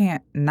know if they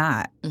can't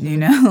not,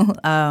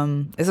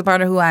 It's a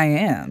part of who I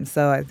am.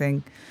 So I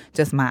think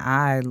just my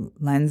eye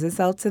lends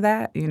itself to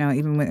that.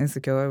 Even with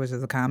Insecure, which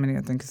is a comedy, I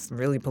think it's a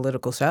really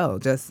political show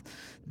just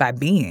by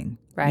being,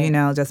 right.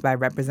 Just by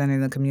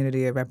representing the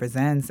community it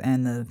represents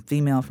and the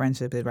female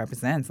friendship it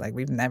represents. Like,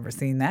 we've never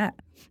seen that,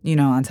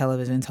 on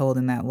television told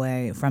in that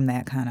way from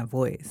that kind of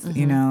voice,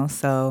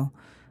 So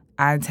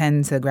I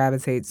tend to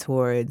gravitate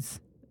towards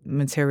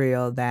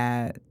material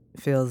that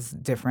feels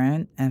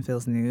different and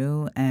feels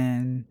new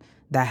and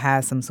that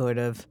has some sort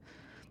of,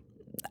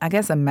 I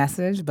guess, a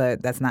message,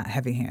 but that's not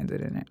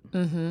heavy-handed in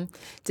it.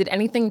 Did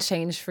anything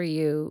change for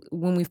you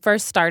when we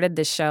first started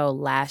the show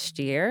last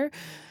year?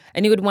 I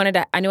knew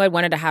I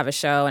wanted to have a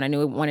show, and I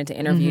knew I wanted to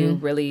interview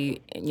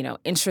really,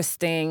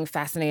 interesting,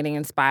 fascinating,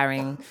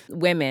 inspiring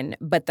women.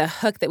 But the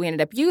hook that we ended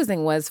up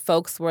using was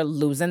folks were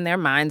losing their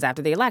minds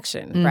after the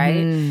election, right?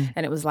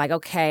 And it was like,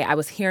 okay, I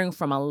was hearing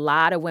from a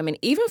lot of women,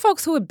 even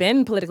folks who had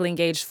been politically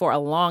engaged for a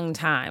long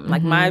time.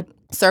 Like, my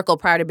circle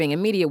prior to being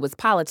in media was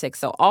politics.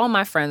 So all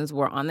my friends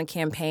were on the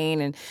campaign.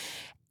 And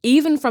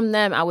even from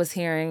them, I was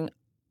hearing,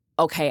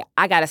 okay,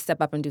 I got to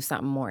step up and do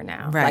something more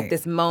now. Right. Like,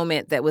 this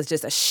moment that was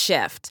just a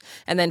shift.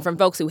 And then from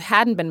folks who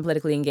hadn't been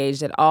politically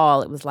engaged at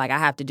all, it was like, I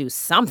have to do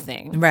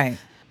something. Right.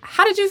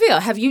 How did you feel?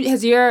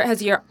 Has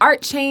your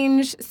art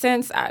changed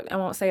since, I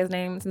won't say his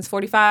name, since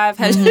 45?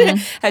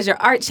 Has your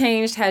art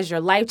changed? Has your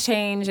life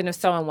changed? And if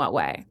so, in what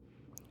way?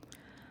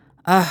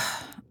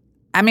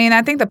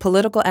 I think the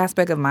political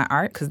aspect of my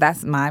art, because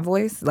that's my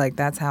voice, like,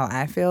 that's how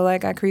I feel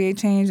like I create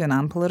change and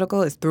I'm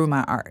political, is through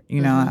my art.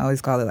 I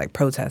always call it, like,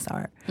 protest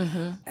art.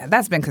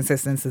 That's been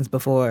consistent since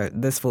before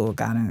this fool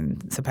got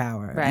into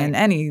power. Right.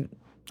 And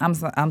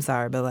I'm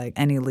sorry, but, like,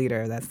 any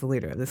leader that's the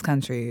leader of this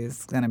country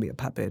is going to be a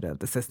puppet of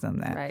the system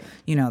that,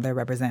 they're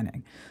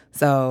representing.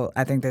 So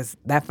I think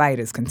that fight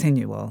is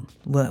continual,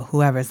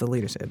 whoever's the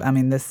leadership.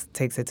 This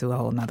takes it to a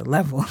whole nother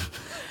level.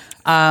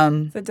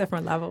 It's a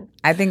different level.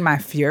 I think my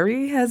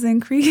fury has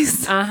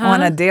increased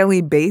on a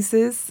daily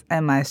basis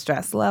and my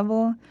stress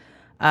level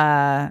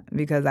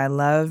because I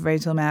love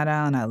Rachel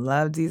Maddow and I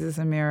love Jesus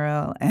and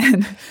Muriel,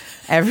 and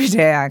every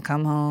day I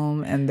come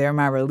home and they're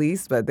my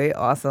release, but they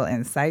also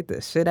incite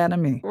the shit out of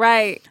me.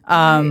 Right.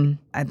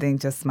 I think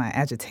just my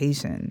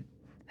agitation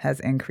has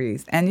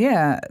increased. And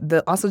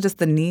also just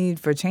the need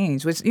for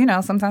change, which,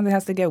 sometimes it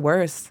has to get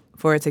worse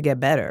for it to get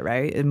better,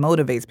 right? It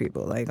motivates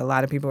people. Like, a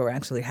lot of people were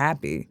actually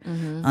happy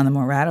on the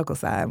more radical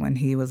side when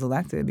he was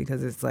elected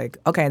because it's like,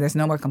 okay, there's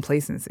no more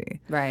complacency.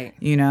 Right.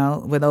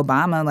 With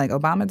Obama, like,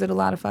 Obama did a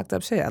lot of fucked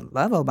up shit. I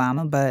love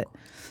Obama, but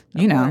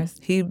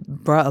he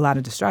brought a lot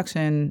of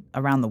destruction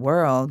around the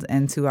world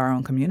and to our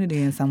own community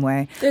in some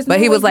way. But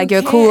he was like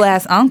your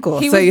cool-ass uncle.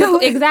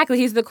 Exactly.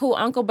 He's the cool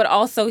uncle, but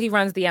also he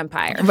runs the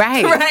empire.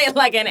 Right. Right,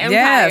 like an empire.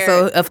 Yeah,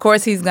 so of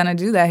course he's going to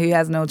do that. He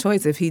has no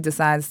choice if he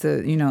decides to,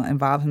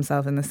 involve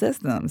himself in the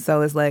system.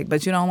 So it's like,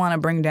 but you don't want to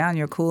bring down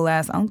your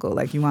cool-ass uncle.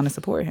 Like, you want to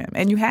support him.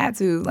 And you had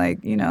to,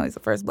 like, he's the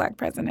first black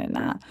president.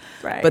 Nah.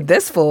 Right. But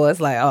this fool is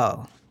like,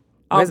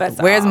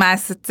 where's my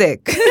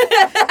stick?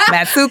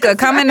 Matsoukas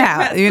coming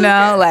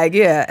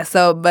out,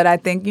 So, but I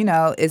think,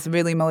 it's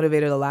really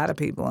motivated a lot of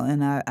people,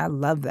 and I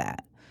love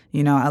that.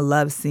 I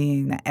love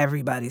seeing that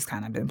everybody's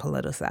kind of been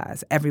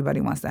politicized. Everybody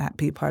wants to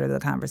be part of the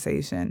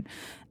conversation,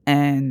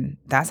 and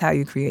that's how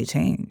you create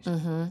change.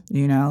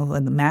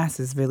 When the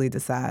masses really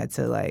decide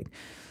to, like,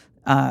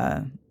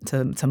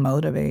 to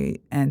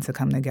motivate and to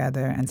come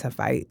together and to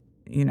fight.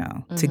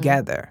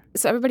 Together.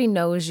 So everybody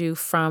knows you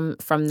from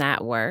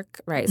that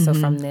work, right? So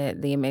from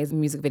the amazing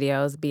music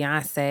videos,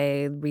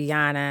 Beyoncé,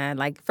 Rihanna.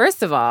 Like,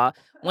 first of all,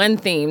 one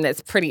theme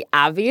that's pretty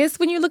obvious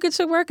when you look at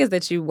your work is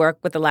that you work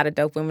with a lot of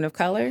dope women of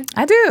color.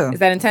 I do. Is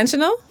that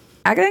intentional?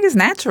 I think it's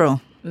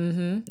natural.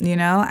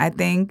 I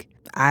think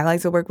I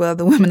like to work with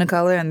other women of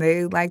color, and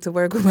they like to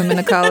work with women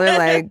of color.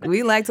 Like,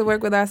 we like to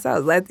work with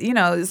ourselves.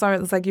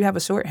 It's like you have a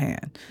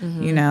shorthand,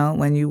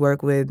 when you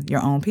work with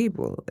your own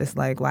people. It's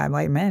like, why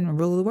white men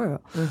rule the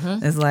world.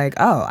 It's like,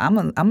 I'm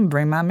gonna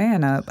bring my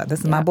man up. This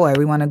is my boy.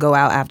 We want to go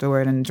out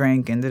afterward and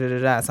drink and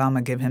da-da-da-da. So I'm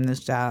going to give him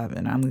this job,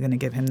 and I'm going to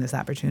give him this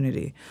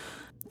opportunity.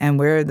 And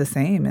we're the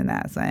same in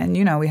that. So, and,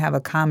 we have a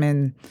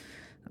common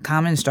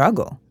common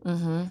struggle,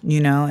 you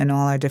know, in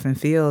all our different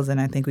fields. And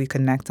I think we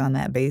connect on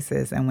that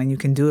basis. And when you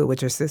can do it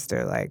with your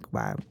sister, like,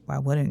 why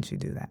wouldn't you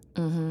do that?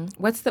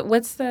 What's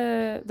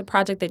the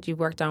project that you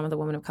worked on with a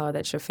woman of color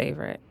that's your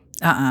favorite?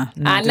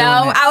 I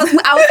know.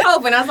 I was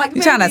hoping. I was like,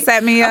 you trying to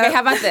set me up? Okay,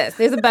 how about this?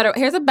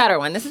 Here's a better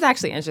one. This is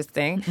actually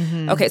interesting.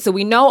 Okay, so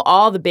we know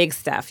all the big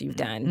stuff you've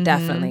done,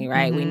 definitely,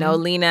 right? We know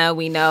Lena,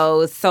 we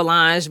know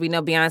Solange, we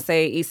know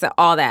Beyoncé, Issa,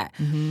 all that.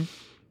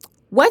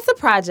 What's a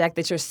project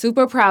that you're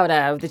super proud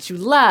of, that you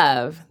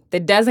love,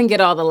 that doesn't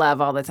get all the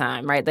love all the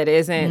time, right? That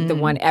isn't the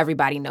one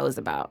everybody knows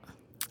about?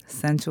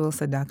 Sensual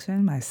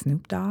Seduction by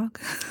Snoop Dogg.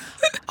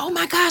 Oh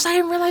my gosh, I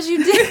didn't realize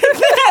you did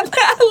that.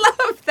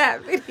 I love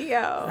that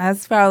video.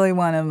 That's probably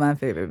one of my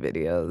favorite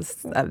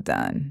videos I've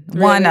done.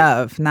 Really? One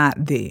of,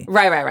 not the.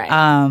 Right.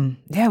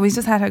 Yeah, we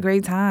just had a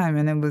great time,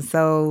 and it was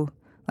so,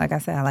 like I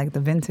said, I like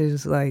the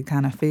vintage like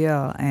kind of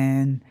feel,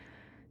 and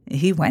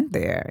he went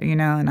there, you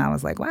know, and I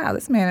was like, wow,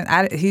 this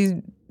man,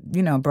 he,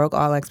 you know, broke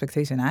all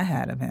expectation I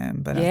had of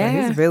him, but I was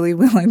like, he's really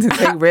willing to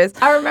take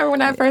risks. I remember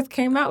when I first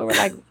came out, we were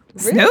like,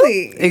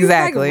 really? Snoop?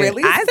 Exactly. Like,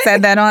 really? I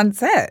said that on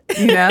set,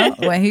 you know,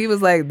 when he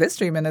was like, this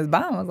treatment is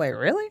bomb. I was like,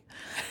 really?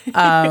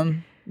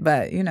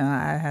 But, you know,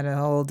 I had a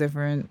whole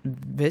different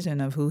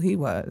vision of who he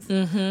was.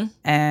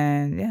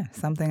 And, yeah,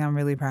 something I'm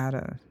really proud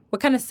of.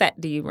 What kind of set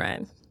do you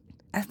run?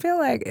 I feel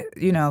like,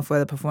 you know, for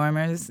the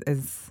performers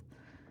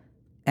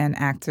and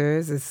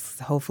actors, it's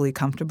hopefully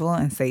comfortable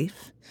and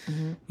safe.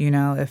 You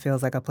know, it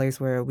feels like a place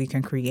where we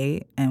can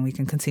create and we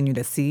can continue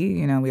to see.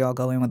 You know, we all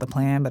go in with a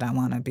plan, but I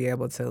want to be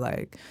able to,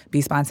 like,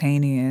 be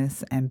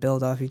spontaneous and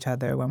build off each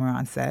other when we're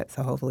on set.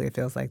 So hopefully it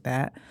feels like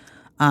that.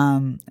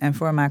 And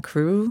for my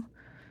crew,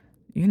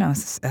 you know,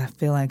 I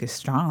feel like it's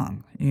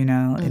strong. You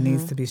know, it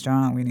needs to be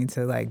strong. We need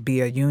to, like,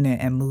 be a unit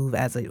and move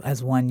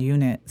as one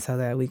unit so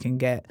that we can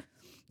get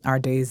our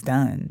days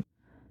done.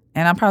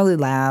 And I'm probably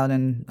loud,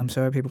 and I'm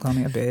sure people call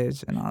me a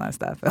bitch and all that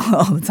stuff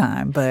all the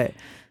time. But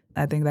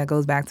I think that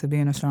goes back to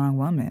being a strong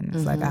woman.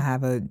 It's like I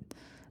have a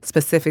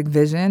specific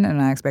vision, and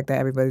I expect that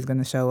everybody's going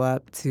to show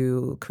up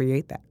to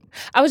create that.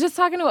 I was just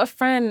talking to a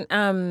friend,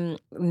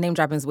 name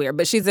dropping is weird,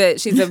 but she's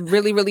a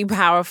really, really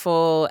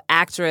powerful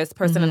actress,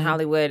 person in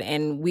Hollywood,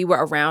 and we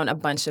were around a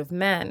bunch of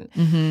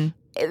men.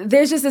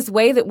 There's just this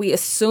way that we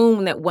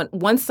assume that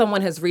once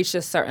someone has reached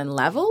a certain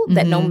level,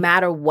 that no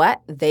matter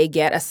what, they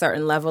get a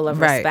certain level of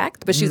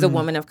respect. But she's a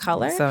woman of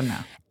color. So no.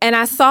 And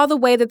I saw the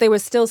way that they were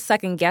still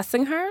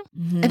second-guessing her.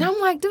 And I'm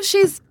like, dude,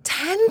 she's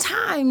 10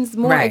 times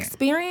more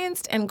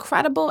experienced and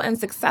credible and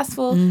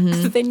successful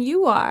than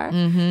you are.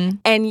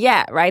 And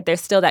yet, right,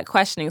 there's still that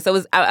questioning.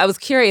 So I was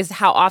curious,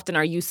 how often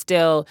are you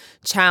still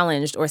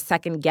challenged or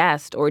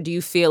second-guessed? Or do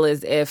you feel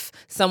as if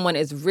someone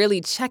is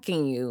really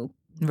checking you?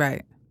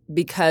 Right.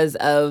 Because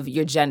of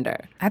your gender?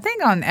 I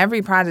think on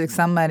every project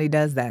somebody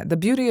does that. The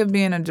beauty of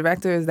being a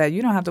director is that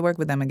you don't have to work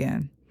with them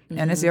again.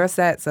 And it's your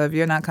set, so if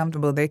you're not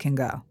comfortable, they can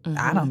go.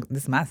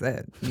 This is my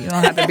set. You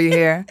don't have to be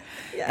here.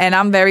 And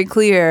I'm very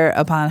clear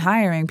upon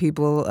hiring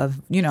people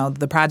of, you know,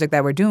 the project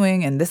that we're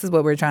doing, and this is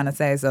what we're trying to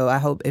say. So I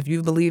hope if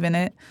you believe in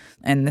it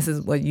and this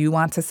is what you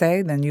want to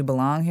say, then you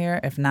belong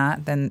here. If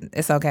not, then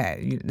it's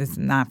okay. It's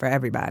not for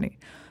everybody.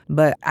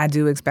 But I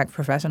do expect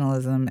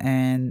professionalism,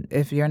 and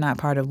if you're not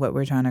part of what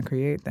we're trying to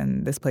create,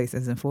 then this place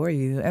isn't for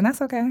you, and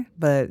that's okay.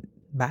 But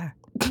bye.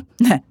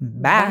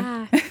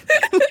 Bye.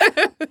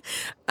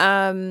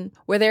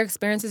 Were there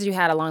experiences you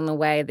had along the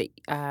way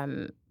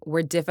that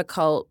were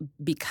difficult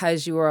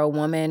because you were a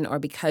woman or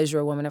because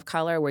you're a woman of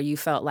color, where you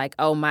felt like,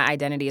 oh, my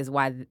identity is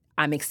why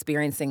I'm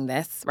experiencing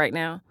this right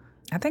now?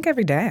 I think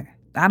every day.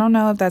 I don't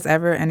know if that's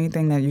ever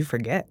anything that you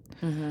forget.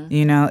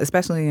 You know,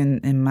 especially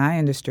in my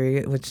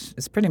industry, which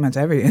is pretty much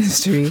every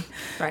industry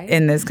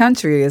in this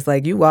country. It's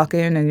like you walk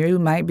in and you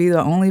might be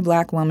the only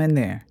black woman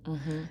there,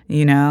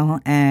 you know,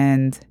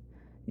 and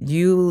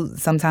you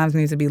sometimes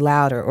need to be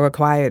louder or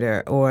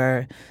quieter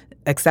or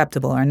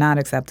acceptable or not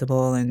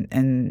acceptable.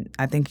 And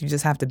I think you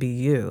just have to be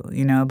you,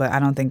 you know, but I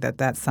don't think that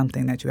that's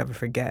something that you ever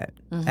forget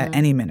at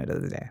any minute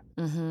of the day.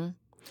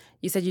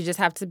 You said you just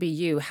have to be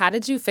you. How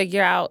did you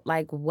figure out,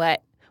 like,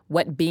 what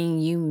being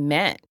you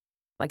meant?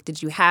 Like,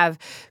 did you have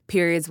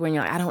periods when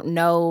you're like, I don't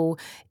know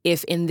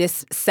if in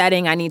this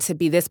setting I need to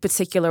be this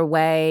particular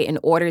way in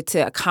order to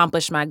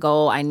accomplish my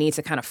goal, I need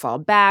to kind of fall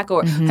back?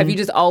 Or have you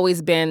just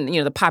always been,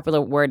 you know, the popular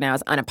word now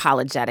is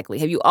unapologetically.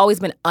 Have you always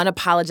been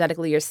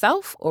unapologetically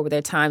yourself? Or were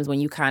there times when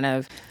you kind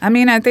of... I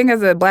mean, I think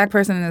as a black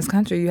person in this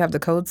country, you have the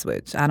code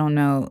switch. I don't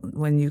know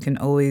when you can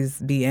always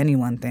be any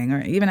one thing,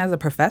 or even as a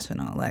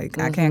professional. Like,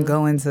 I can't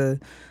go into...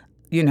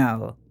 you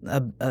know,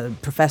 a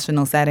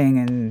professional setting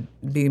and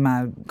be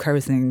my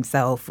cursing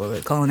self or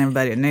calling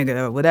everybody a nigga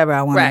or whatever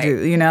I want to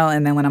do, you know?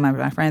 And then when I'm with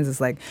my friends,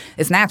 it's like,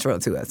 it's natural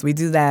to us. We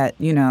do that,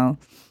 you know,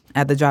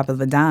 at the drop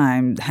of a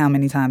dime, how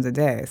many times a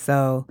day?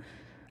 So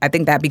I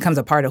think that becomes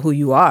a part of who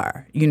you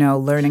are, you know,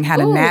 learning how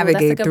to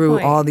navigate through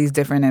all these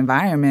different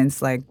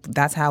environments. Like,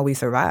 that's how we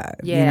survive,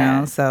 you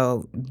know?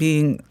 So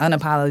being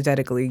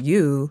unapologetically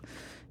you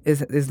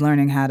is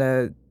learning how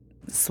to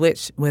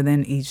switch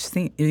within each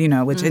scene,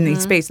 which in each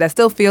space that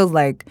still feels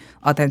like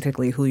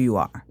authentically who you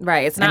are.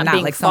 Right. It's not and not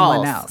being like false.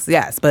 someone else.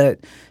 Yes, but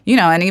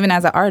and even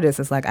as an artist,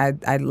 it's like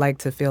I like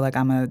to feel like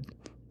I'm a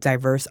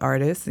diverse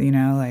artist.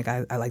 Like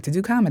I like to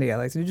do comedy, I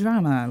like to do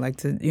drama, I like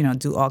to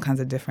do all kinds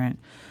of different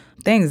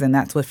things, and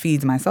that's what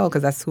feeds my soul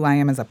because that's who I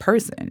am as a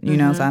person.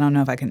 So I don't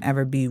know if I can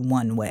ever be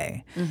one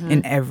way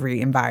in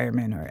every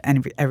environment or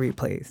every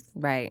place.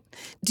 Right.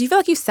 Do you feel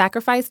like you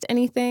sacrificed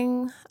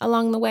anything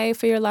along the way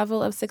for your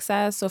level of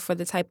success or for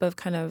the type of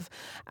kind of,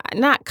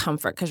 not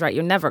comfort, because, right,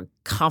 you're never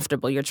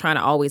comfortable. You're trying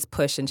to always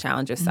push and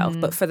challenge yourself.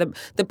 But for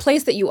the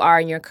place that you are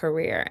in your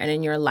career and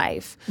in your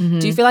life,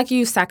 do you feel like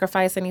you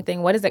sacrificed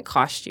anything? What does it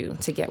cost you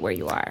to get where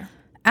you are?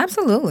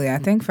 Absolutely. I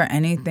think for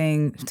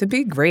anything, to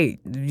be great,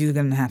 you're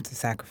going to have to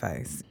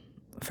sacrifice.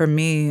 For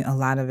me, a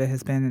lot of it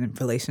has been in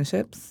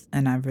relationships,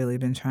 and I've really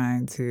been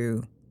trying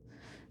to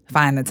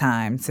find the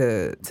time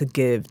to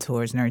give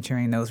towards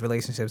nurturing those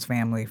relationships,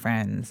 family,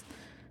 friends,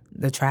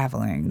 the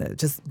traveling,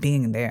 just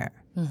being there,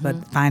 but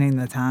finding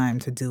the time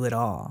to do it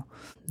all.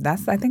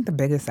 That's, I think, the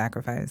biggest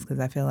sacrifice because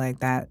I feel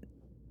like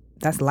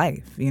that's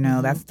life,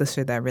 that's the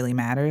shit that really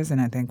matters. And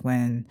I think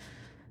when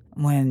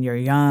you're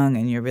young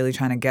and you're really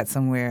trying to get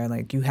somewhere,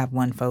 like you have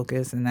one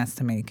focus and that's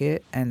to make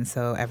it. And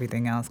so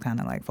everything else kind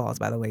of like falls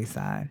by the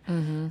wayside.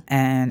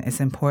 And it's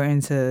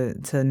important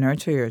to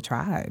nurture your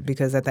tribe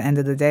because at the end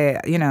of the day,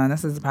 and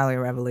this is probably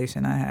a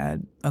revelation I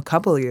had a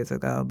couple of years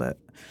ago, but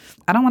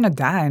I don't want to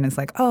die. And it's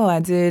like, oh, I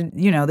did,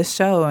 this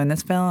show and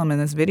this film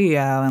and this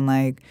video and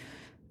like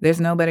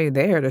there's nobody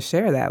there to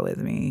share that with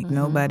me,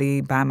 nobody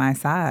by my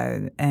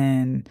side.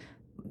 And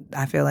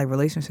I feel like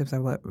relationships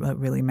are what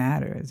really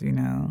matters,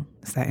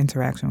 It's that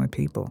interaction with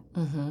people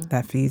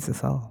that feeds the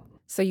soul.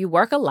 So you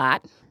work a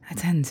lot. I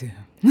tend to.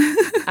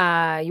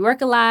 You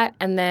work a lot,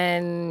 and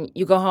then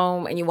you go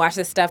home and you watch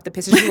this stuff that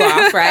pisses you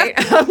off, right?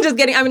 I'm just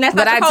kidding. I mean, that's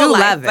not your whole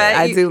life. Love it.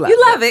 I do love it.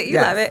 You love it. You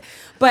love it.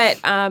 But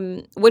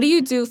what do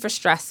you do for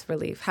stress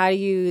relief? How do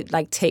you,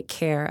 take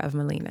care of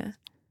Melina?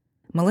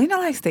 Melina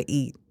likes to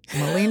eat.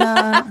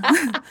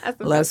 Melina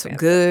loves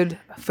good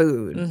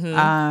food.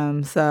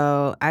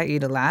 So I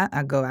eat a lot.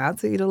 I go out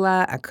to eat a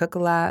lot. I cook a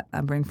lot.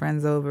 I bring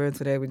friends over.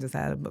 Today we just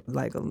had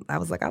I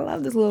was like, I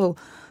love this little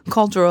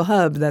cultural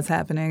hub that's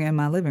happening in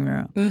my living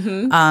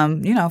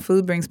room.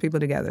 Food brings people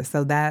together.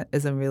 So that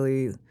is a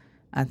really,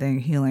 I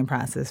think, healing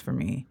process for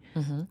me.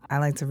 I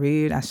like to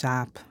read. I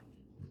shop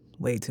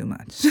way too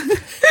much.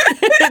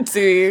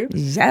 Do you?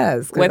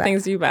 Yes. What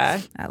things do you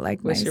buy? I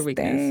like What's your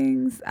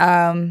weakness?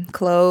 Things.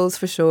 Clothes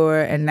for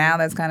sure. And now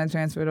that's kind of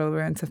transferred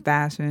over into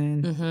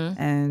fashion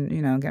and,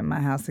 getting my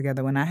house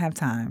together when I have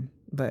time.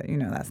 But,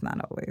 that's not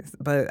always.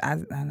 But I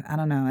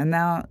don't know. And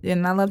now,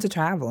 I love to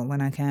travel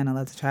when I can. I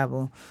love to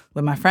travel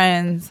with my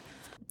friends.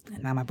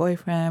 And now my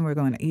boyfriend, we're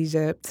going to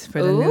Egypt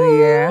for the new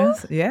year.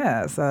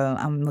 Yeah, so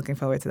I'm looking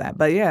forward to that.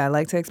 But yeah, I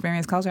like to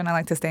experience culture and I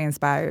like to stay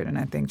inspired. And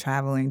I think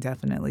traveling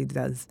definitely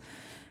does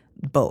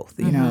both.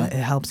 It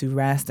helps you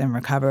rest and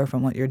recover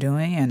from what you're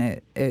doing, and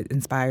it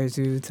inspires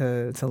you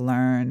to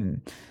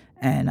learn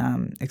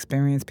and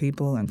experience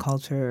people and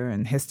culture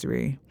and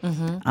history.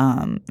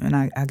 And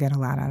I get a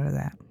lot out of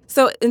that.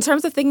 So in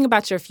terms of thinking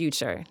about your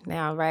future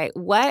now, right,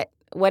 what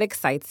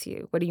excites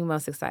you? What are you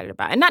most excited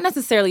about? And not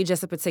necessarily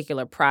just a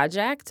particular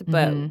project,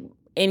 but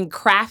in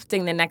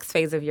crafting the next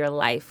phase of your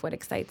life, what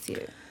excites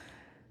you?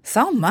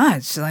 So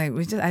much. I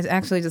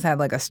actually just had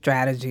a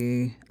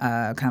strategy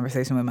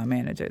conversation with my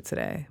manager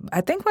today. I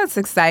think what's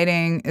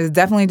exciting is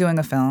definitely doing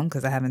a film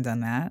because I haven't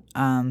done that.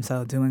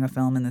 So doing a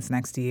film in this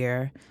next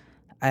year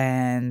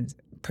and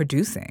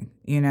producing.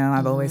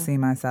 I've always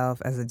seen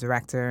myself as a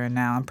director, and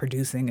now I'm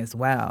producing as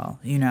well.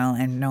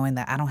 And knowing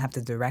that I don't have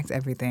to direct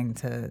everything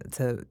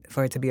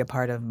for it to be a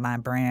part of my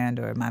brand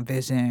or my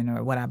vision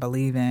or what I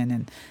believe in,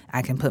 and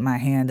I can put my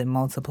hand in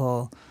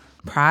multiple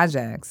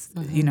projects,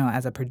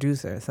 as a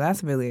producer. So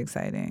that's a really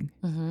exciting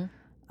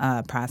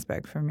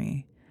prospect for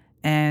me.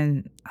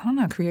 And I don't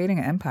know, creating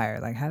an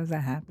empire, how does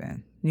that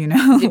happen?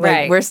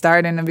 Right. We're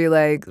starting to be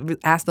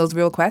ask those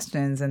real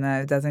questions, and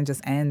it doesn't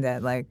just end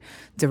at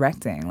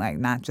directing,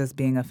 not just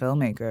being a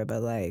filmmaker,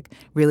 but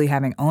really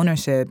having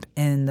ownership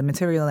in the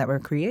material that we're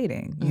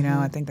creating.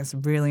 I think that's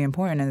really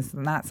important, and it's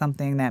not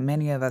something that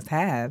many of us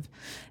have,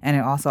 and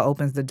it also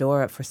opens the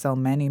door up for so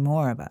many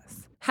more of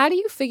us. How do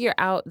you figure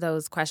out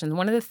those questions?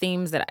 One of the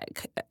themes that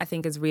I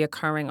think is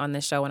reoccurring on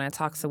this show when I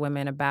talk to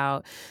women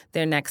about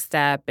their next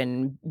step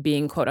and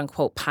being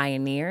quote-unquote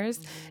pioneers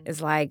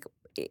is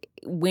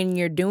when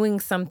you're doing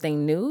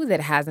something new that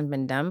hasn't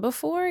been done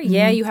before,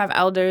 you have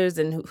elders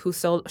and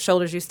whose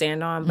shoulders you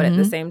stand on, but at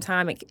the same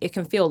time, it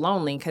can feel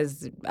lonely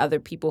because other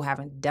people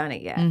haven't done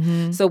it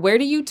yet. So where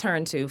do you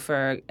turn to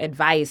for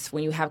advice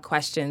when you have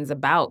questions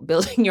about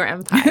building your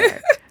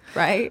empire,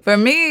 right? For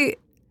me,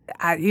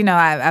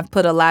 I've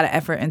put a lot of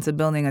effort into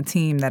building a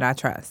team that I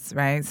trust,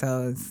 right?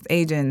 So it's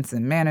agents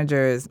and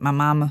managers, my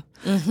mama,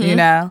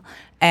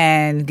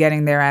 and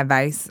getting their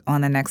advice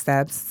on the next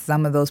steps.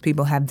 Some of those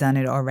people have done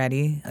it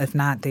already. If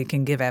not, they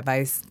can give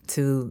advice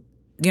to,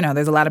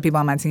 there's a lot of people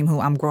on my team who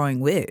I'm growing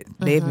with.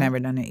 They've never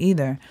done it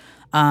either.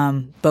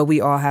 But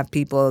we all have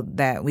people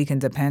that we can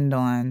depend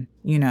on,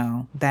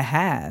 that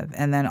have.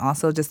 And then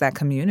also just that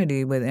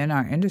community within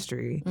our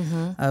industry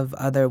of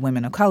other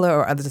women of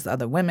color or just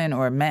other women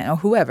or men or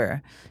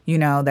whoever,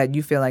 that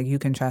you feel like you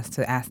can trust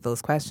to ask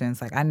those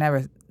questions. Like I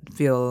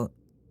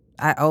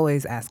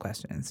always ask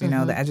questions.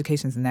 The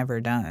education's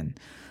never done.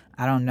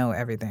 I don't know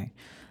everything.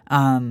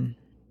 And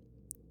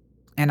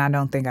I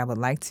don't think I would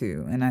like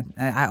to. And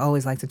I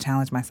always like to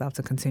challenge myself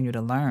to continue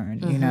to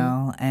learn,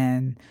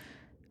 and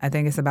I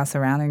think it's about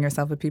surrounding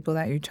yourself with people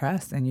that you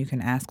trust and you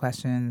can ask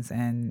questions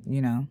and,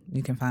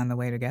 you can find the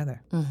way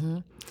together.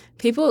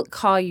 People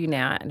call you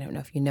now, I don't know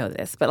if you know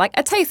this, but like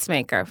a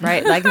tastemaker,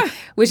 right? Like,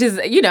 which is,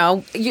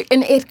 an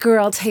it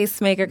girl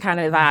tastemaker kind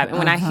of vibe. And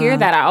when I hear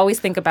that, I always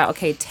think about,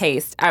 okay,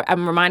 taste.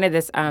 I'm reminded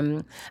this,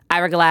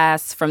 Ira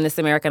Glass from This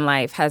American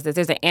Life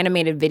there's an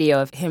animated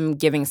video of him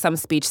giving some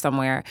speech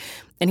somewhere.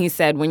 And he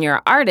said, when you're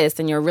an artist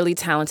and you're a really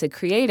talented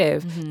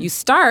creative, you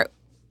start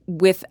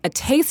with a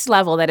taste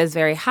level that is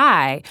very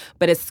high,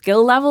 but a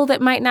skill level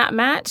that might not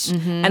match.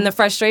 And the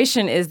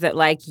frustration is that,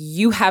 like,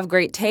 you have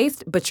great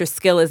taste, but your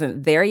skill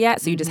isn't there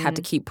yet, so you just have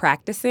to keep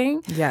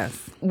practicing. Yes.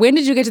 When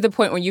did you get to the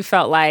point where you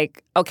felt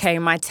like, okay,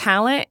 my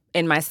talent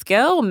and my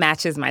skill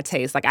matches my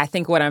taste? Like, I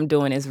think what I'm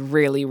doing is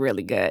really,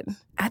 really good.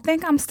 I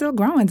think I'm still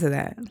growing to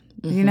that.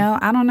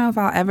 I don't know if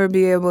I'll ever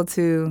be able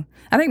to.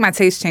 I think my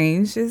taste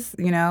changes,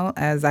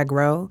 as I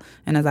grow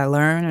and as I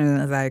learn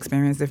and as I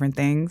experience different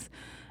things.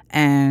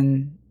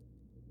 And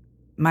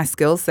my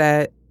skill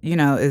set,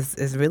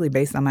 is really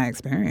based on my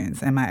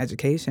experience and my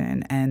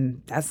education,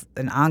 and that's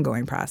an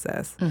ongoing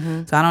process.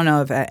 So I don't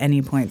know if at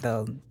any point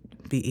they'll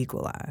be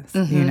equalized,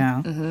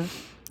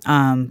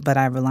 But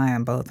I rely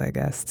on both, I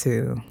guess,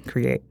 to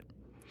create.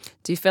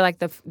 Do you feel like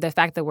the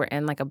fact that we're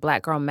in like a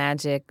Black Girl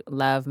Magic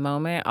love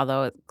moment,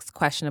 although it's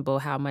questionable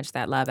how much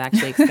that love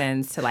actually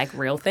extends to like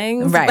real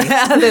things, right?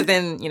 Other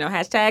than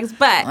hashtags,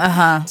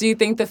 but do you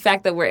think the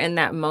fact that we're in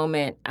that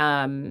moment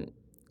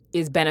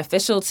is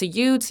beneficial to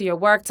you, to your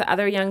work, to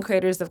other young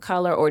creators of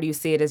color, or do you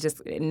see it as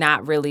just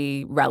not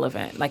really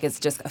relevant, like it's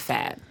just a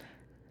fad?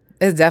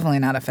 It's definitely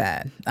not a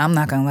fad. I'm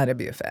not going to let it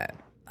be a fad.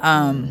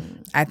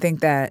 I think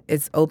that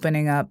it's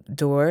opening up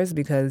doors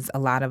because a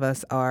lot of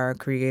us are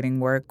creating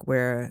work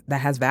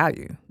that has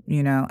value,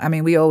 I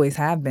mean, we always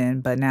have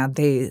been, but now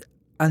they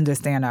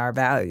understand our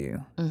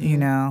value,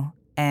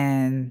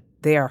 and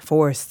they are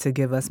forced to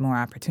give us more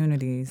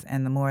opportunities,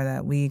 and the more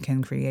that we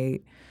can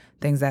create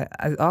things that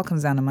it all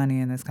comes down to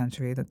money in this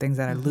country. The things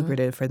that are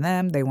lucrative for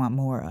them, they want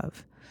more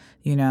of,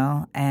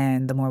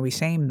 and the more we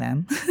shame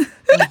them,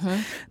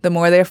 the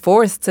more they're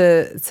forced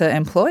to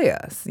employ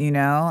us,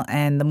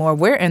 and the more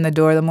we're in the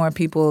door, the more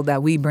people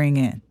that we bring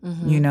in,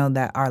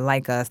 that are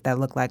like us, that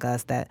look like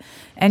us,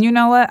 and you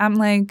know what? I'm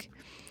like,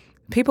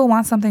 people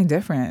want something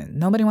different.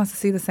 Nobody wants to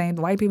see the same.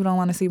 White people don't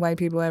want to see white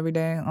people every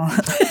day.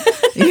 I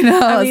mean,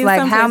 it's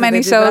like how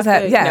many shows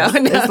have,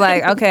 it's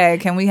like, okay,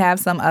 can we have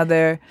some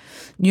other,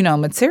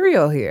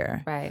 material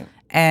here? Right.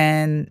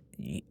 And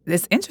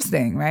it's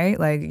interesting, right?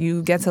 Like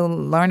you get to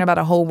learn about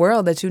a whole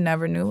world that you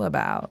never knew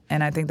about.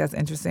 And I think that's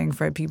interesting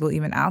for people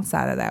even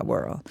outside of that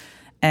world.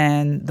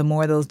 And the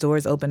more those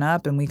doors open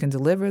up and we can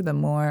deliver, the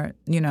more,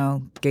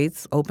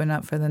 gates open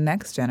up for the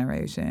next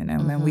generation.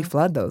 And then we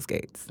flood those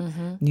gates, but,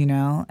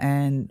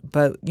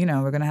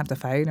 we're going to have to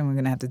fight and we're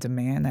going to have to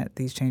demand that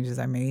these changes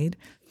are made.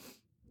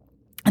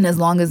 And as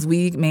long as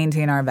we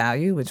maintain our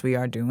value, which we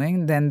are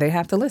doing, then they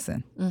have to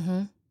listen.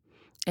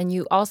 And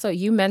you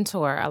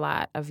mentor a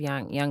lot of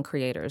young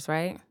creators,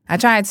 right? I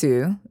try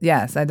to.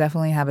 Yes, I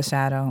definitely have a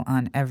shadow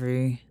on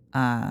every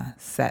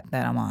set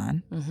that I'm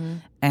on.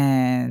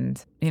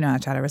 And, I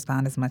try to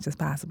respond as much as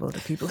possible to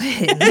people.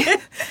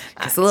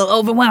 It's a little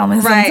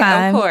overwhelming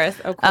sometimes. Right,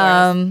 of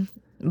course.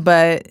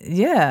 But,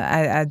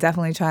 yeah, I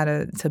definitely try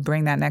to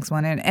bring that next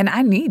one in. And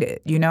I need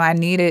it. I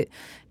need it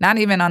not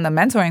even on the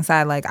mentoring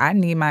side. Like, I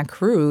need my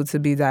crew to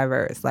be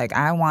diverse. Like,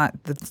 I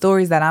want the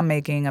stories that I'm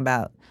making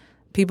about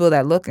people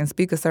that look and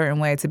speak a certain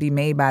way to be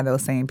made by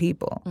those same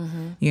people,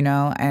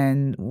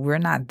 and we're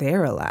not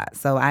there a lot.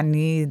 So I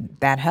need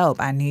that help.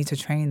 I need to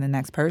train the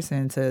next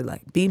person to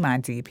like be my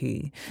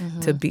DP,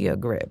 to be a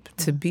grip,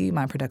 to be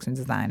my production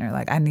designer.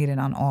 Like I need it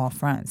on all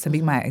fronts, to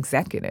be my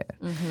executive,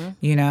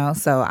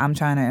 So I'm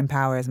trying to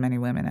empower as many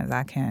women as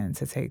I can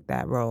to take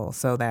that role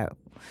so that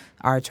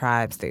our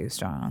tribe stays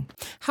strong.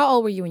 How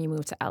old were you when you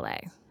moved to LA?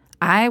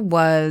 How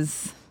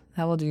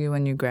old are you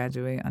when you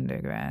graduate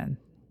undergrad?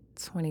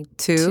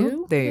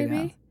 22? There you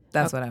go.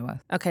 That's what I was.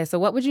 Okay, so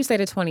what would you say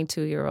to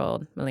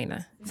 22-year-old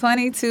Melina?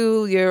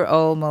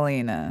 22-year-old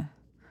Melina.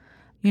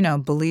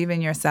 Believe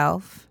in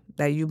yourself,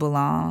 that you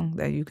belong,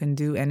 that you can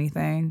do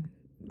anything.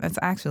 That's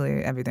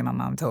actually everything my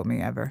mom told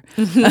me ever.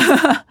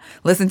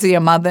 Listen to your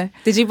mother.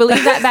 Did you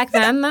believe that back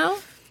then, though?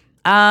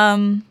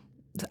 On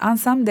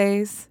some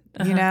days,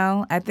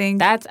 I think...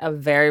 That's a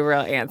very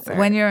real answer.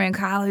 When you're in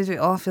college, it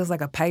all feels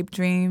like a pipe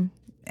dream.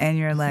 And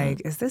you're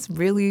like, is this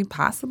really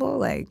possible?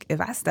 Like,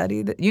 if I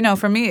studied,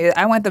 for me,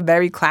 I went the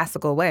very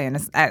classical way. And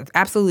it's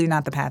absolutely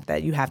not the path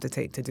that you have to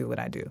take to do what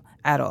I do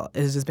at all.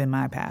 It's just been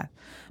my path.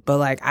 But,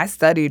 like, I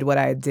studied what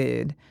I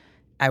did.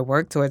 I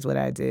worked towards what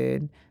I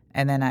did.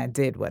 And then I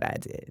did what I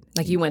did.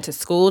 Like, you went to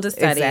school to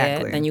study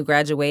it. Then you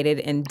graduated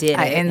and did it.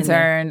 I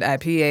interned. I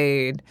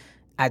PA'd.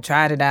 I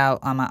tried it out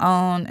on my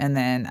own. And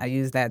then I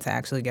used that to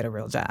actually get a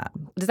real job.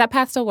 Does that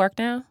path still work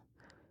now?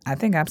 I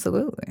think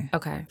absolutely.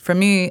 Okay. For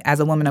me, as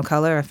a woman of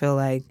color, I feel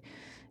like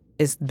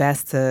it's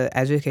best to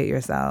educate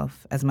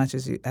yourself as much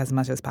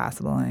as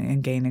possible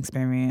and gain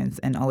experience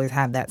and always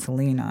have that to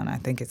lean on. I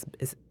think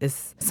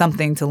it's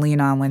something to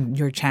lean on when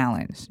you're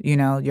challenged,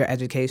 your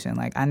education.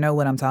 Like, I know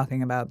what I'm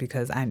talking about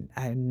because I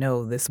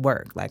know this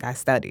work. Like, I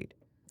studied.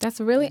 I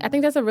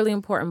think that's a really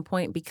important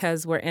point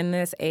because we're in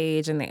this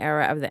age and the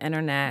era of the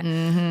internet,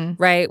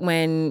 right?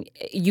 When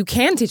you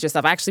can teach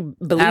yourself. I actually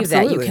believe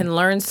that you can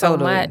learn so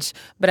much.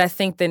 But I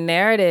think the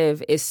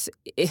narrative is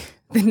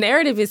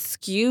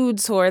skewed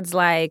towards,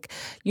 like,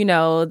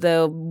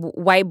 the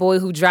white boy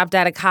who dropped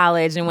out of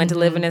college and went to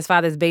live in his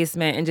father's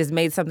basement and just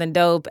made something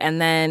dope,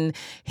 and then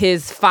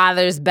his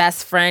father's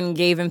best friend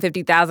gave him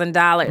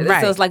 $50,000.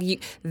 Right. So it's like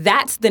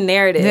that's the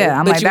narrative. Yeah,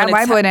 I'm like, that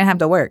white boy didn't have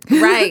to work.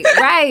 Right.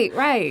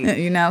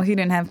 He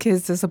didn't have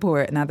kids to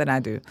support. Not that I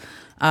do.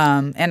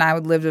 And I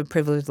would live a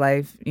privileged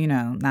life,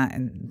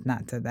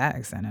 not to that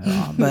extent at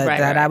all, but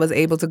I was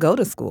able to go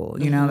to school,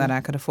 that I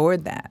could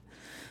afford that.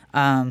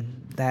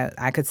 That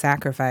I could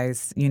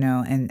sacrifice,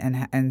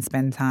 and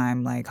spend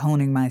time, like,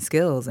 honing my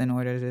skills in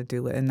order to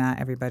do it. And not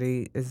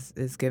everybody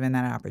is given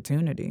that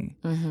opportunity,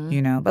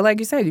 But like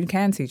you said, you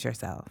can teach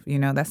yourself,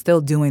 That's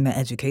still doing the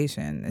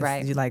education.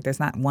 Like, there's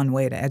not one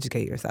way to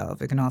educate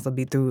yourself. It can also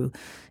be through,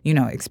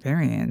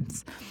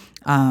 experience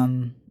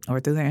or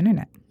through the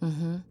internet.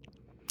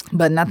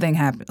 But nothing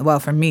happened. Well,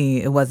 for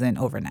me, it wasn't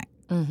overnight.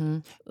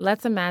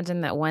 Let's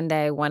imagine that one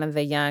day one of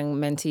the young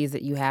mentees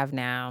that you have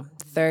now,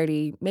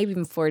 30, maybe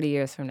even 40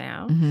 years from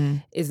now,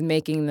 is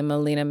making the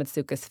Melina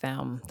Matsoukas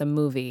film, the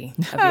movie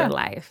of your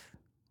life.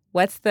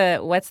 What's the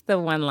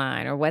one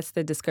line or what's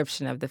the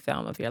description of the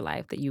film of your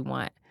life that you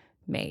want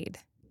made?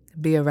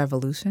 Be a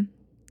revolution.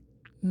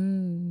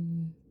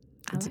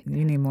 You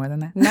need more than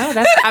that? No,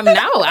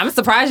 I'm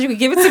surprised you could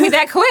give it to me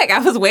that quick. I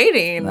was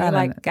waiting.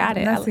 Got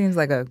it. That seems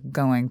like a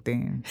going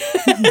theme.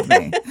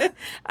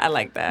 I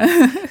like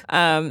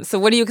that. So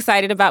what are you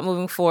excited about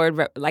moving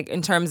forward, like,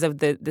 in terms of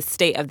the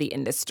state of the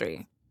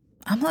industry?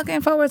 I'm looking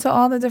forward to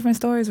all the different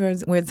stories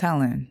we're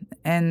telling.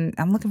 And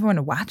I'm looking forward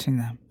to watching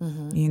them.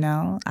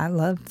 I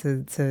love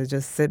to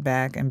just sit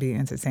back and be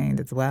entertained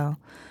as well.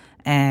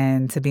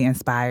 And to be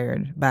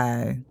inspired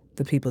by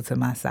the people to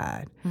my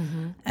side.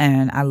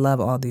 And I love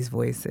all these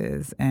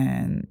voices,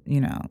 and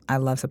I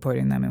love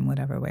supporting them in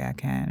whatever way I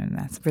can, and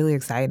that's really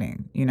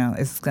exciting.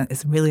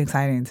 It's really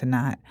exciting to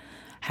not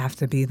have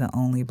to be the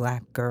only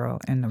Black girl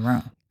in the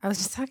room. I was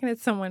just talking to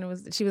someone.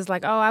 She was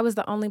like, "Oh, I was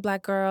the only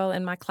Black girl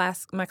in my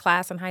class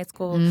in high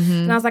school,"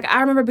 and I was like, "I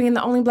remember being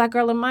the only Black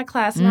girl in my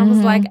class," and I was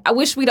like, "I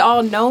wish we'd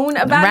all known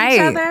about each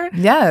other."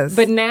 Yes,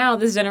 but now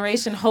this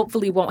generation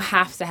hopefully won't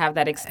have to have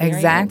that experience.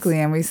 Exactly,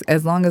 and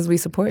as long as we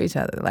support each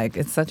other, like,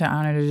 it's such an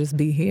honor to just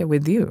be here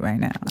with you right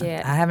now.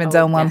 Yeah, I haven't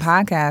done one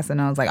podcast, and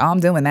I was like, "Oh,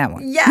 I'm doing that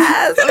one."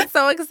 Yes, I'm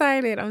so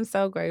excited. I'm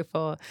so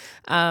grateful.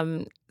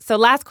 So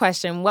last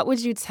question, what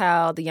would you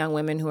tell the young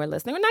women who are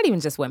listening, or not even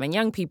just women,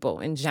 young people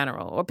in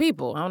general, or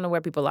people, I don't know where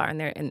people are in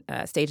their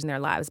stage in their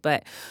lives,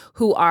 but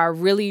who are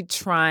really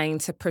trying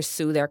to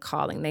pursue their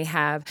calling? They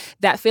have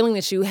that feeling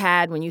that you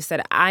had when you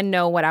said, I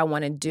know what I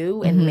want to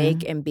do and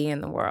make and be in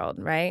the world,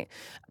 right?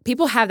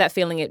 People have that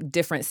feeling at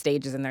different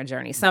stages in their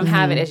journey. Some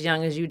have it as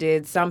young as you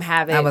did. Some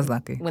have it I was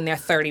lucky. When they're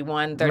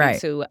 31,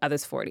 32,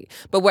 others 40.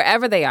 But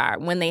wherever they are,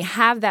 when they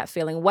have that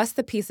feeling, what's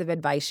the piece of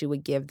advice you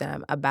would give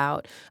them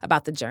about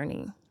the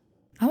journey?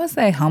 I would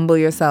say humble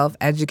yourself,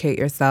 educate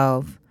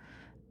yourself,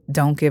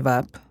 don't give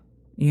up,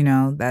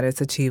 that it's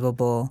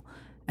achievable,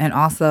 and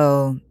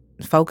also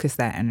focus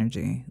that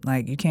energy.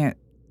 Like, you can't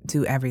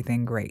do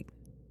everything great,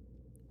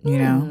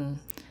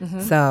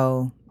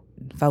 So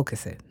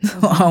focus it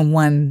on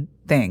one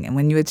thing. And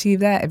when you achieve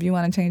that, if you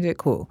want to change it,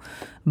 cool.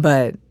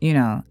 But,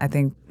 I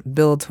think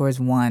build towards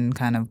one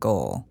kind of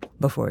goal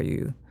before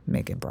you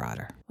make it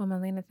broader. Well,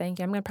 Melina, thank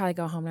you. I'm going to probably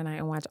go home tonight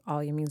and watch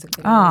all your music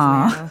videos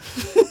now.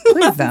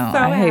 Please don't.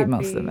 I hate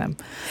most of them.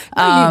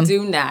 No, you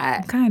do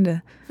not. Kind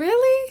of.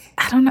 Really?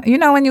 I don't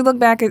know. When you look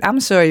back, I'm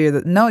sure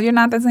you're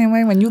not the same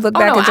way. When you look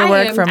back at your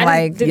work from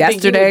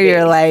yesterday,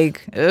 you're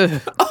like,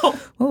 ugh,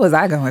 what was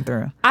I going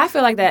through? I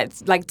feel like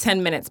that's like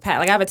 10 minutes past.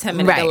 Like, I have a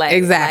 10-minute delay.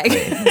 Exactly.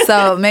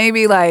 So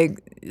maybe like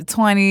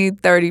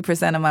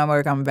 20-30% of my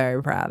work I'm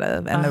very proud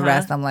of, and the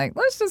rest I'm like,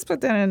 let's just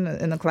put that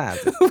in the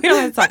closet. We don't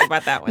have to talk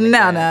about that one.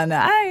 No.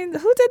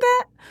 Who did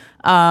that?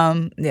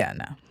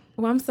 No.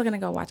 Well, I'm still going to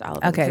go watch all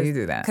of it. Okay, you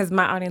do that. Because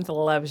my audience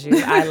loves you.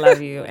 I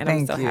love you. And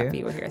I'm so happy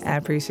you were here. I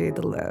appreciate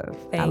the love.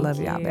 I love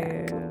y'all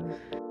back.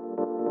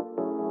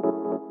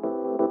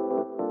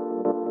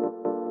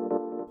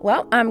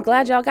 Well, I'm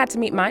glad y'all got to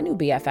meet my new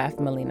BFF,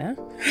 Melina.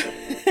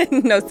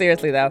 No,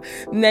 seriously, though.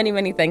 Many,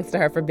 many thanks to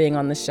her for being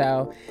on the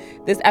show.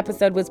 This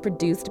episode was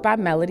produced by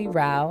Melody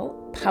Rowell,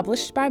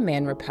 published by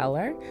Man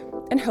Repeller,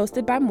 and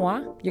hosted by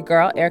moi, your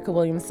girl, Erica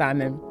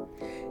Williams-Simon.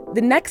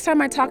 The next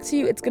time I talk to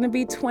you, it's going to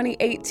be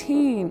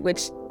 2018,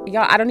 which,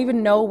 y'all, I don't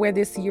even know where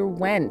this year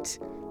went.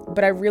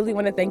 But I really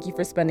want to thank you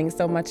for spending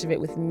so much of it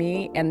with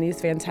me and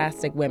these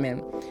fantastic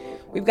women.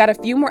 We've got a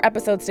few more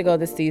episodes to go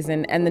this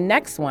season, and the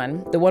next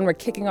one, the one we're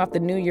kicking off the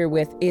new year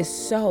with, is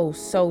so,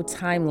 so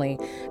timely.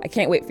 I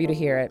can't wait for you to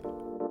hear it.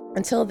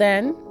 Until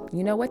then,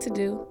 you know what to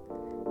do.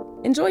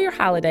 Enjoy your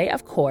holiday,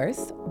 of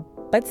course,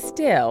 but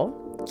still,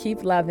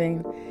 keep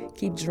loving,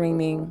 keep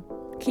dreaming,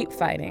 keep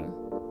fighting,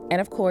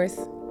 and of course,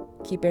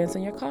 keep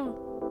answering your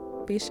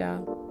call. Peace,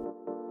 y'all.